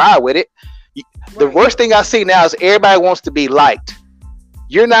 you just ride with it. The worst thing I see now is everybody wants to be liked.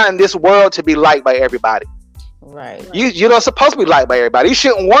 You're not in this world to be liked by everybody. Right. You're not supposed to be liked by everybody. You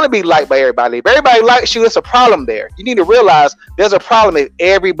shouldn't want to be liked by everybody. If everybody likes you, it's a problem there. You need to realize there's a problem if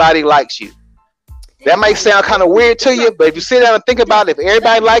everybody likes you. That might sound kind of weird to you, but if you sit down and think about it, if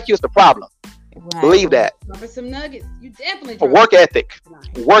everybody likes you, it's the problem. Right. Believe that. For some nuggets, you definitely. Work ethic.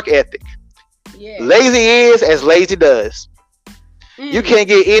 Work ethic. Yeah. Lazy is as lazy does. You can't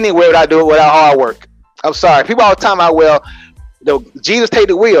get anywhere without hard work. I'm sorry. People all the time out, well, Jesus take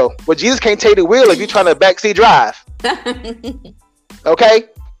the wheel. Well, Jesus can't take the wheel if you're trying to backseat drive. Okay?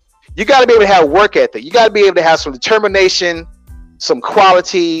 You got to be able to have work ethic. You got to be able to have some determination, some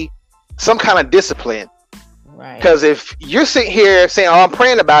quality, some kind of discipline. Because if you're sitting here saying, "Oh, I'm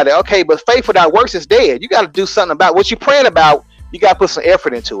praying about it," okay, but faith without works is dead. You got to do something about what you're praying about. You got to put some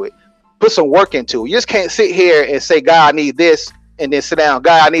effort into it, put some work into it. You just can't sit here and say, "God, I need this," and then sit down.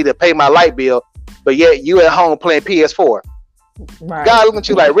 "God, I need to pay my light bill," but yet you at home playing PS4. Right. God looking at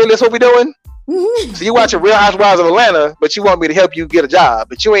you like, "Really? That's what we doing?" So you watching Real Housewives of Atlanta, but you want me to help you get a job,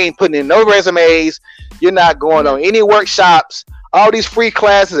 but you ain't putting in no resumes. You're not going on any workshops. All these free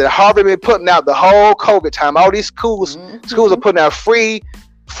classes that Harvard been putting out the whole COVID time. All these schools are putting out free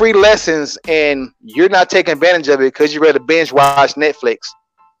lessons, and you're not taking advantage of it because you rather binge watch Netflix.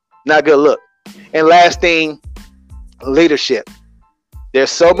 Not good look. And last thing, leadership. There's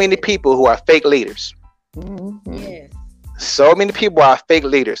so many people who are fake leaders. Yes. So many people are fake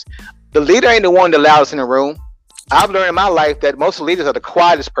leaders. The leader ain't the one that loudest in the room. I've learned in my life that most leaders are the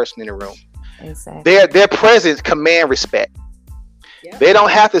quietest person in the room. Exactly. Their presence command respect. Yep. They don't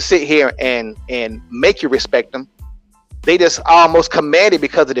have to sit here and make you respect them. They just almost command it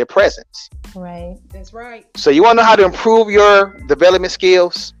because of their presence. Right. That's right. So you want to know how to improve your development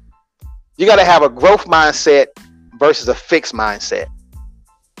skills? You got to have a growth mindset versus a fixed mindset.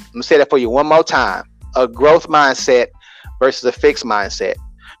 Let me say that for you one more time. A growth mindset versus a fixed mindset.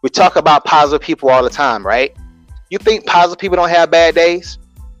 We talk about positive people all the time, right? You think positive people don't have bad days?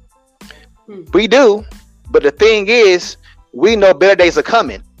 We do. But the thing is, we know better days are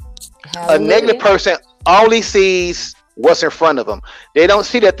coming. A negative person only sees what's in front of them. They don't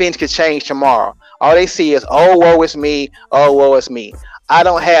see that things could change tomorrow. All they see is, oh, woe is me. Oh, woe is me. I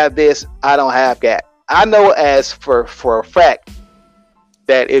don't have this. I don't have that. I know as for a fact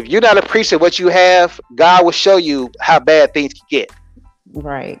that if you're not appreciating what you have, God will show you how bad things can get.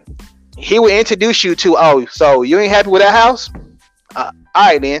 Right. He will introduce you to, oh, so you ain't happy with that house? All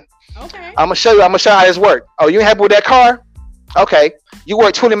right, then. Okay. I'm gonna show you how this works. Oh, you ain't happy with that car? Okay. You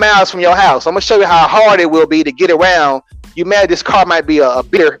work 20 miles from your house. I'm gonna show you how hard it will be to get around. You mad this car might be a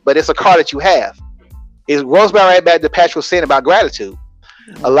bitter, but it's a car that you have. It goes right back to Patrick was saying about gratitude.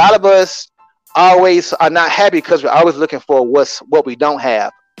 A lot of us always are not happy because we're always looking for what we don't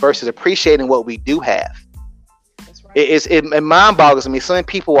have versus appreciating what we do have. That's right. It mind boggles me. Some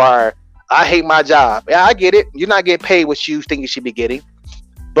people are, I hate my job. Yeah, I get it. You're not getting paid what you think you should be getting.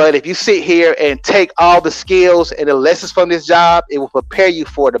 But if you sit here and take all the skills and the lessons from this job, it will prepare you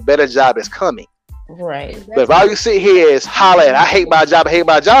for the better job that's coming. Right. But if all you sit here is holler, I hate my job,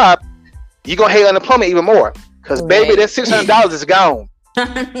 you're going to hate unemployment even more. Because, baby, that $600 is gone.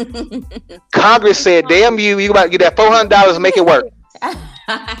 Congress said, damn you about to get that $400 and make it work.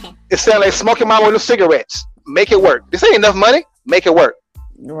 It sounds like smoking mama with cigarettes. Make it work. This ain't enough money. Make it work.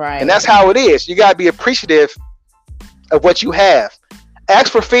 Right. And that's how it is. You got to be appreciative of what you have.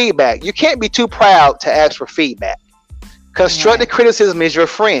 Ask for feedback. You can't be too proud to ask for feedback. Constructive criticism is your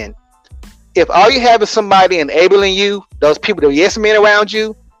friend. If all you have is somebody enabling you, those people, the yes men around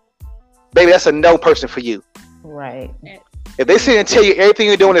you, baby, that's a no person for you. Right. If they sit and tell you everything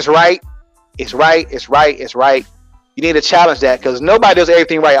you're doing is right, it's right, you need to challenge that because nobody does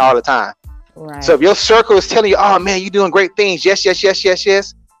everything right all the time. Right. So if your circle is telling you, oh man, you're doing great things, yes.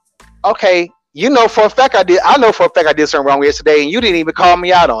 Okay, you know for a fact I know for a fact I did something wrong yesterday and you didn't even call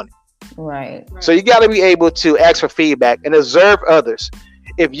me out on it. Right. So you got to be able to ask for feedback and observe others.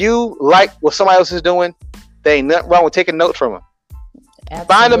 If you like what somebody else is doing, there ain't nothing wrong with taking notes from them.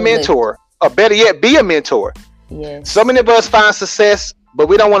 Absolutely. Find a mentor, or better yet, be a mentor. Yes. So many of us find success, but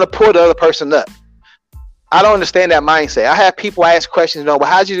we don't want to pull the other person up. I don't understand that mindset. I have people ask questions, well,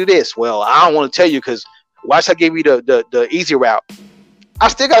 how'd you do this? Well, I don't want to tell you because why should I give you the easy route? I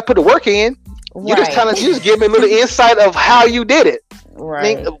still got to put the work in. You just give me a little insight of how you did it.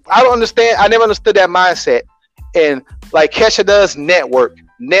 Right. I don't understand. I never understood that mindset. And like Kesha does, network.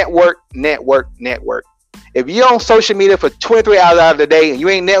 If you're on social media for 23 hours out of the day and you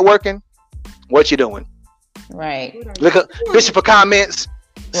ain't networking, what you doing? Right. Look up Bishop for comments.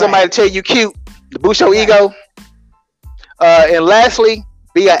 Somebody tell you cute to boost your ego. And lastly,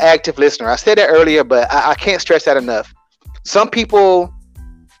 be an active listener. I said that earlier, but I can't stress that enough. Some people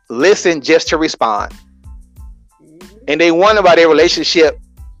listen just to respond. And they wonder why their relationship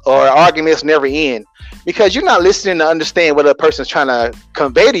or arguments never end. Because you're not listening to understand what a person's trying to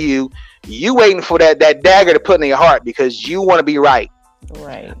convey to you. You waiting for that dagger to put in your heart because you want to be right.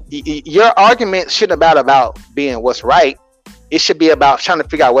 Right. Your argument shouldn't be about being what's right. It should be about trying to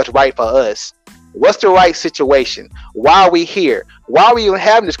figure out what's right for us. What's the right situation? Why are we here? Why are we even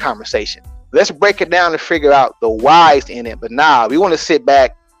having this conversation? Let's break it down and figure out the whys in it. But nah, we want to sit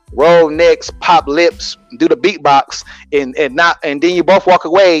back, roll necks, pop lips, do the beatbox, and then you both walk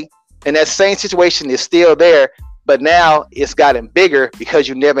away. And that same situation is still there, but now it's gotten bigger because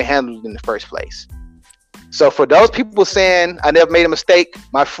you never handled it in the first place. So for those people saying, I never made a mistake,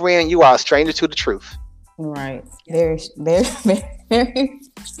 my friend, you are a stranger to the truth. Right. Very strange.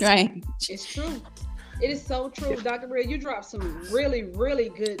 It's true. It is so true. Dr. Real, you dropped some really, really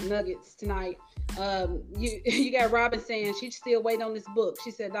good nuggets tonight. You got Robin saying she's still waiting on this book.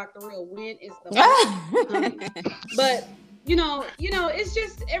 She said, Dr. Real, when is the book? But you know, it's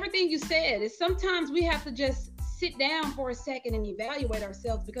just everything you said. Is sometimes we have to just sit down for a second and evaluate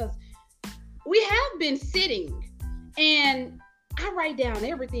ourselves because we have been sitting and I write down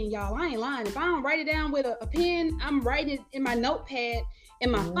everything, y'all. I ain't lying. If I don't write it down with a pen, I'm writing it in my notepad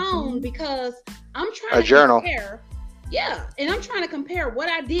in my phone because I'm trying to compare. Yeah, and I'm trying to compare what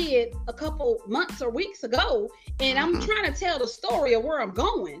I did a couple months or weeks ago, and I'm trying to tell the story of where I'm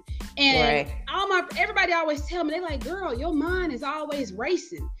going. And everybody always tell me, they're like, "Girl, your mind is always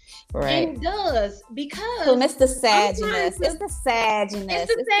racing." Right. And it does because it's the sadness. It's the sadness.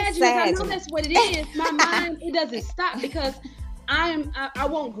 I know that's what it is. My mind, it doesn't stop because I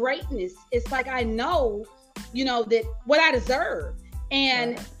want greatness. It's like I know, that what I deserve.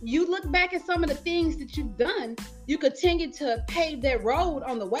 And you look back at some of the things that you've done, you continue to pave that road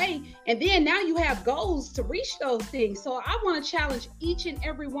on the way. And then now you have goals to reach those things. So I want to challenge each and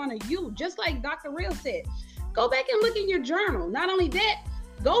every one of you, just like Dr. Real said, go back and look in your journal. Not only that,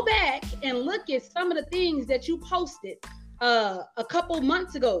 go back and look at some of the things that you posted a couple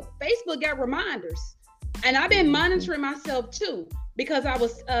months ago, Facebook got reminders, and I've been monitoring myself too, because I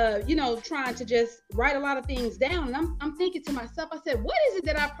was, trying to just write a lot of things down. And I'm thinking to myself, I said, what is it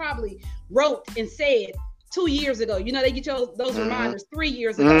that I probably wrote and said 2 years ago? They get those reminders 3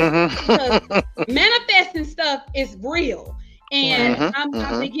 years ago. Because manifesting stuff is real. And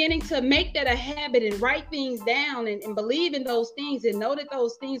I'm beginning to make that a habit and write things down and believe in those things and know that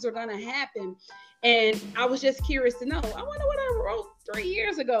those things are going to happen. And I was just curious to know, I wonder what I wrote 3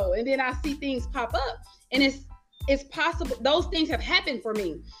 years ago. And then I see things pop up, and it's possible those things have happened for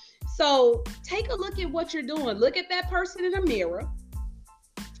me. So take a look at what you're doing. Look at that person in the mirror.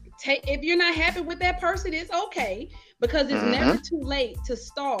 If you're not happy with that person, it's okay, because it's never too late to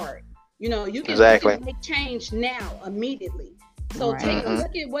start. You can make change now, immediately. So take a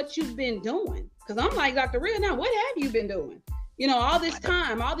look at what you've been doing. Because I'm like, Dr. Rhea, now what have you been doing? All this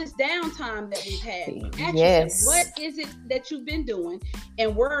time, all this downtime that we've had. Ask yourself, what is it that you've been doing,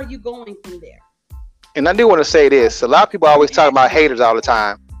 and where are you going from there? And I do want to say this. A lot of people always talk about haters all the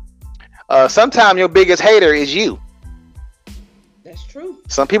time. Sometimes your biggest hater is you. That's true.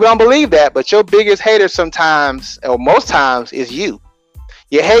 Some people don't believe that, but your biggest hater sometimes, or most times, is you.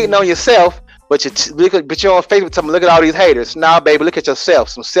 You're hating on yourself, but you're on Facebook telling me, look at all these haters. Nah, baby, look at yourself.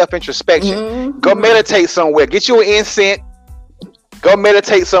 Some self-introspection. Go meditate somewhere. Get you an incense. Go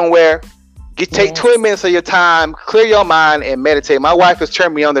meditate somewhere. Take 20 minutes of your time, clear your mind, and meditate. My wife has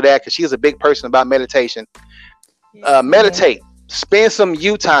turned me on to that because she's a big person about meditation. Meditate. Spend some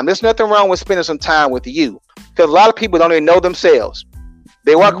you time. There's nothing wrong with spending some time with you, because a lot of people don't even know themselves.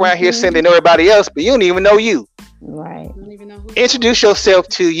 They walk around here saying they know everybody else, but you don't even know you. Right. Don't even know who. Introduce yourself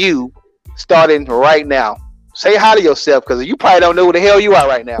to you, starting right now. Say hi to yourself, because you probably don't know who the hell you are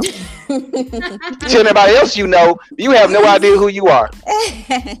right now. Tell everybody else you know, you have no idea who you are.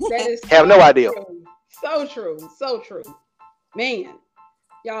 That is have no idea. So true. So true. Man,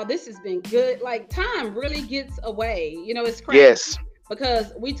 y'all, this has been good. Like, time really gets away. It's crazy. Yes.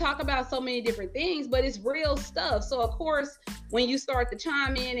 Because we talk about so many different things, but it's real stuff. So, of course, when you start to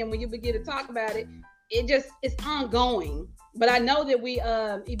chime in and when you begin to talk about it, it's ongoing. But I know that we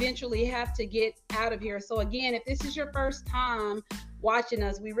eventually have to get out of here. So again, if this is your first time watching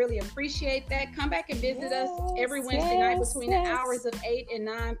us, we really appreciate that. Come back and visit us every Wednesday night between the hours of 8 and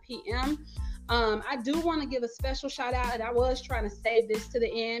 9 p.m. I do want to give a special shout out, and I was trying to save this to the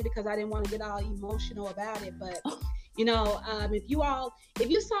end because I didn't want to get all emotional about it. But if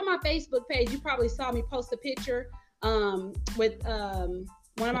you saw my Facebook page, you probably saw me post a picture with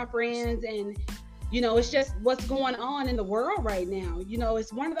one of my friends, and it's just what's going on in the world right now.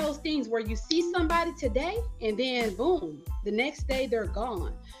 It's one of those things where you see somebody today and then boom, the next day they're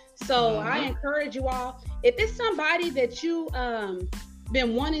gone. So I encourage you all, if it's somebody that you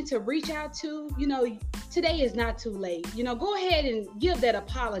been wanting to reach out to, today is not too late. Go ahead and give that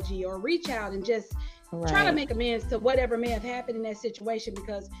apology or reach out and just try to make amends to whatever may have happened in that situation,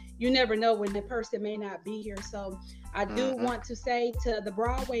 because you never know when the person may not be here. So I do want to say to the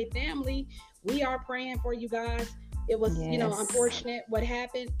Broadway family, we are praying for you guys. It was, unfortunate what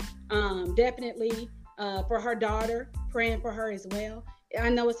happened. Definitely for her daughter, praying for her as well. I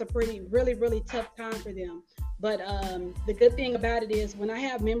know it's a really, really tough time for them. But the good thing about it is when I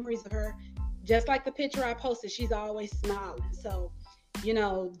have memories of her, just like the picture I posted, she's always smiling. So,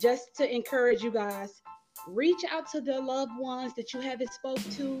 just to encourage you guys, reach out to the loved ones that you haven't spoke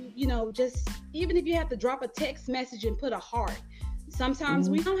to, just even if you have to drop a text message and put a heart. Sometimes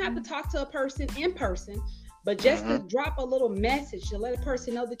we don't have to talk to a person in person, but just to drop a little message to let a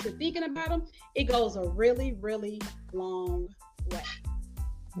person know that you're thinking about them, it goes a really, really long way.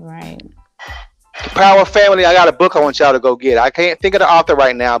 Right. Power Family, I got a book I want y'all to go get. I can't think of the author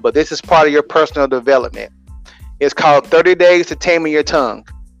right now, but this is part of your personal development. It's called 30 Days to Taming Your Tongue.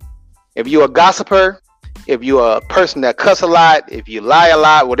 If you're a gossiper, if you're a person that cuss a lot, if you lie a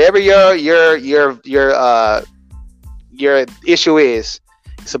lot, whatever your issue is,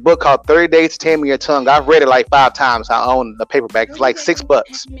 it's a book called 30 Days to Taming Your Tongue. I've read it like 5 times. I own the paperback. It's like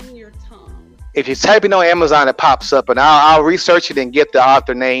 $6. If you type it on Amazon, it pops up, and I'll research it and get the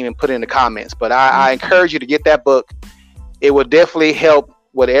author name and put it in the comments. But I encourage you to get that book. It will definitely help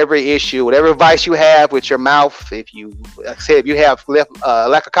with every issue, whatever advice you have with your mouth. If you, like I said, if you have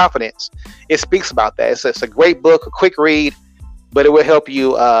lack of confidence, it speaks about that. It's a great book, a quick read, but it will help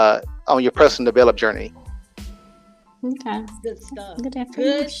you on your personal development journey. Okay. Good stuff. Good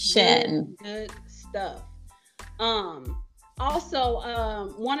information. Good stuff.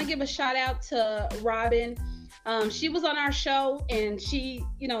 Also, want to give a shout out to Robin. She was on our show and she,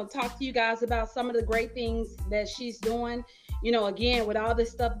 talked to you guys about some of the great things that she's doing. you know, again, with all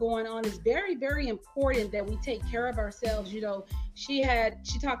this stuff going on, it's very, very important that we take care of ourselves. You know, she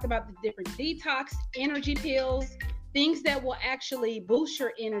talked about the different detox energy pills, things that will actually boost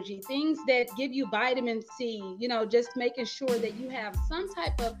your energy, things that give you vitamin C, you know, just making sure that you have some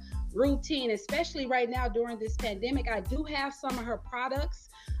type of routine, especially right now during this pandemic. I do have some of her products.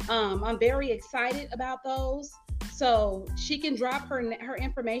 I'm very excited about those. So she can drop her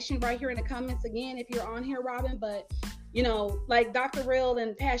information right here in the comments again if you're on here, Robin. But, you know, like Dr. Real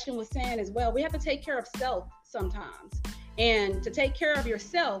and Passion was saying as well, we have to take care of self sometimes. And to take care of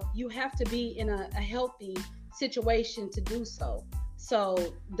yourself, you have to be in a healthy situation to do so.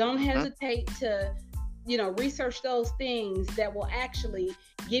 So don't hesitate to, you know, research those things that will actually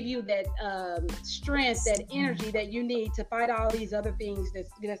give you that strength, that energy that you need to fight all these other things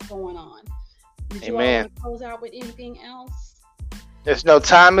that's going on. Did you all want to close out with anything else? There's no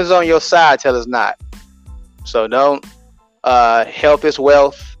time is on your side till it's not. So don't health is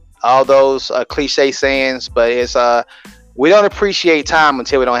wealth, all those cliche sayings, but it's we don't appreciate time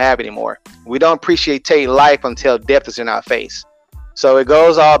until we don't have it anymore. We don't appreciate life until death is in our face. So it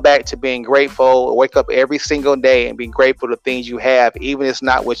goes all back to being grateful. Wake up every single day and be grateful for the things you have, even if it's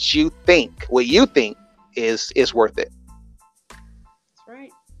not what you think. What you think is worth it. That's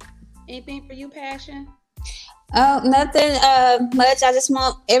right. Anything for you, Passion? Nothing much. I just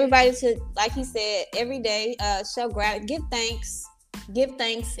want everybody to, like he said, every day show gratitude, give thanks. Give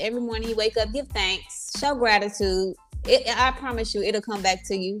thanks every morning you wake up. Give thanks. Show gratitude. I promise you, it'll come back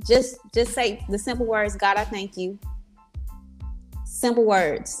to you. Just say the simple words, God, I thank you. Simple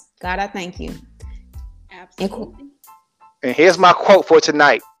words, God, I thank you. Absolutely. And here's my quote for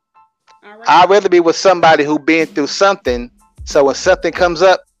tonight. All right. I'd rather be with somebody who's been through something, so when something comes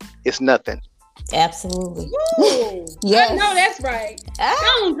up, it's nothing. Absolutely. Woo! Yes. I know that's right.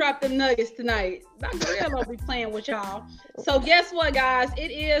 Don't drop them nuggets tonight. Dr. Real will be playing with y'all. So guess what, guys?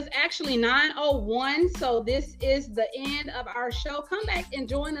 It is actually 9:01. So this is the end of our show. Come back and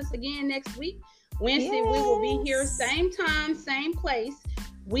join us again next week. Wednesday, we will be here, same time, same place.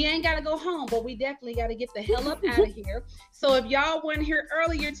 We ain't got to go home, but we definitely got to get the hell up out of here. So if y'all weren't here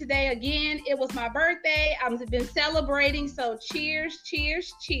earlier today, again, it was my birthday. I've been celebrating. So cheers,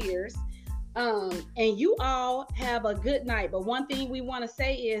 cheers, cheers. And you all have a good night. But one thing we want to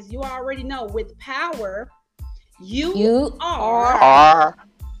say is you already know with power, you are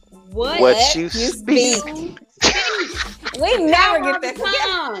what you speak. We never get that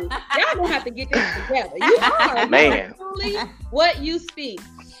together. Y'all gonna have to get this together. You are man. What you speak.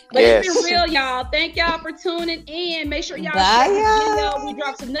 But yes. It's been real, y'all. Thank y'all for tuning in. Make sure y'all share this video. We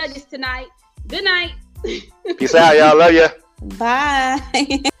dropped some nuggets tonight. Good night. Peace out, y'all. Love you. Bye.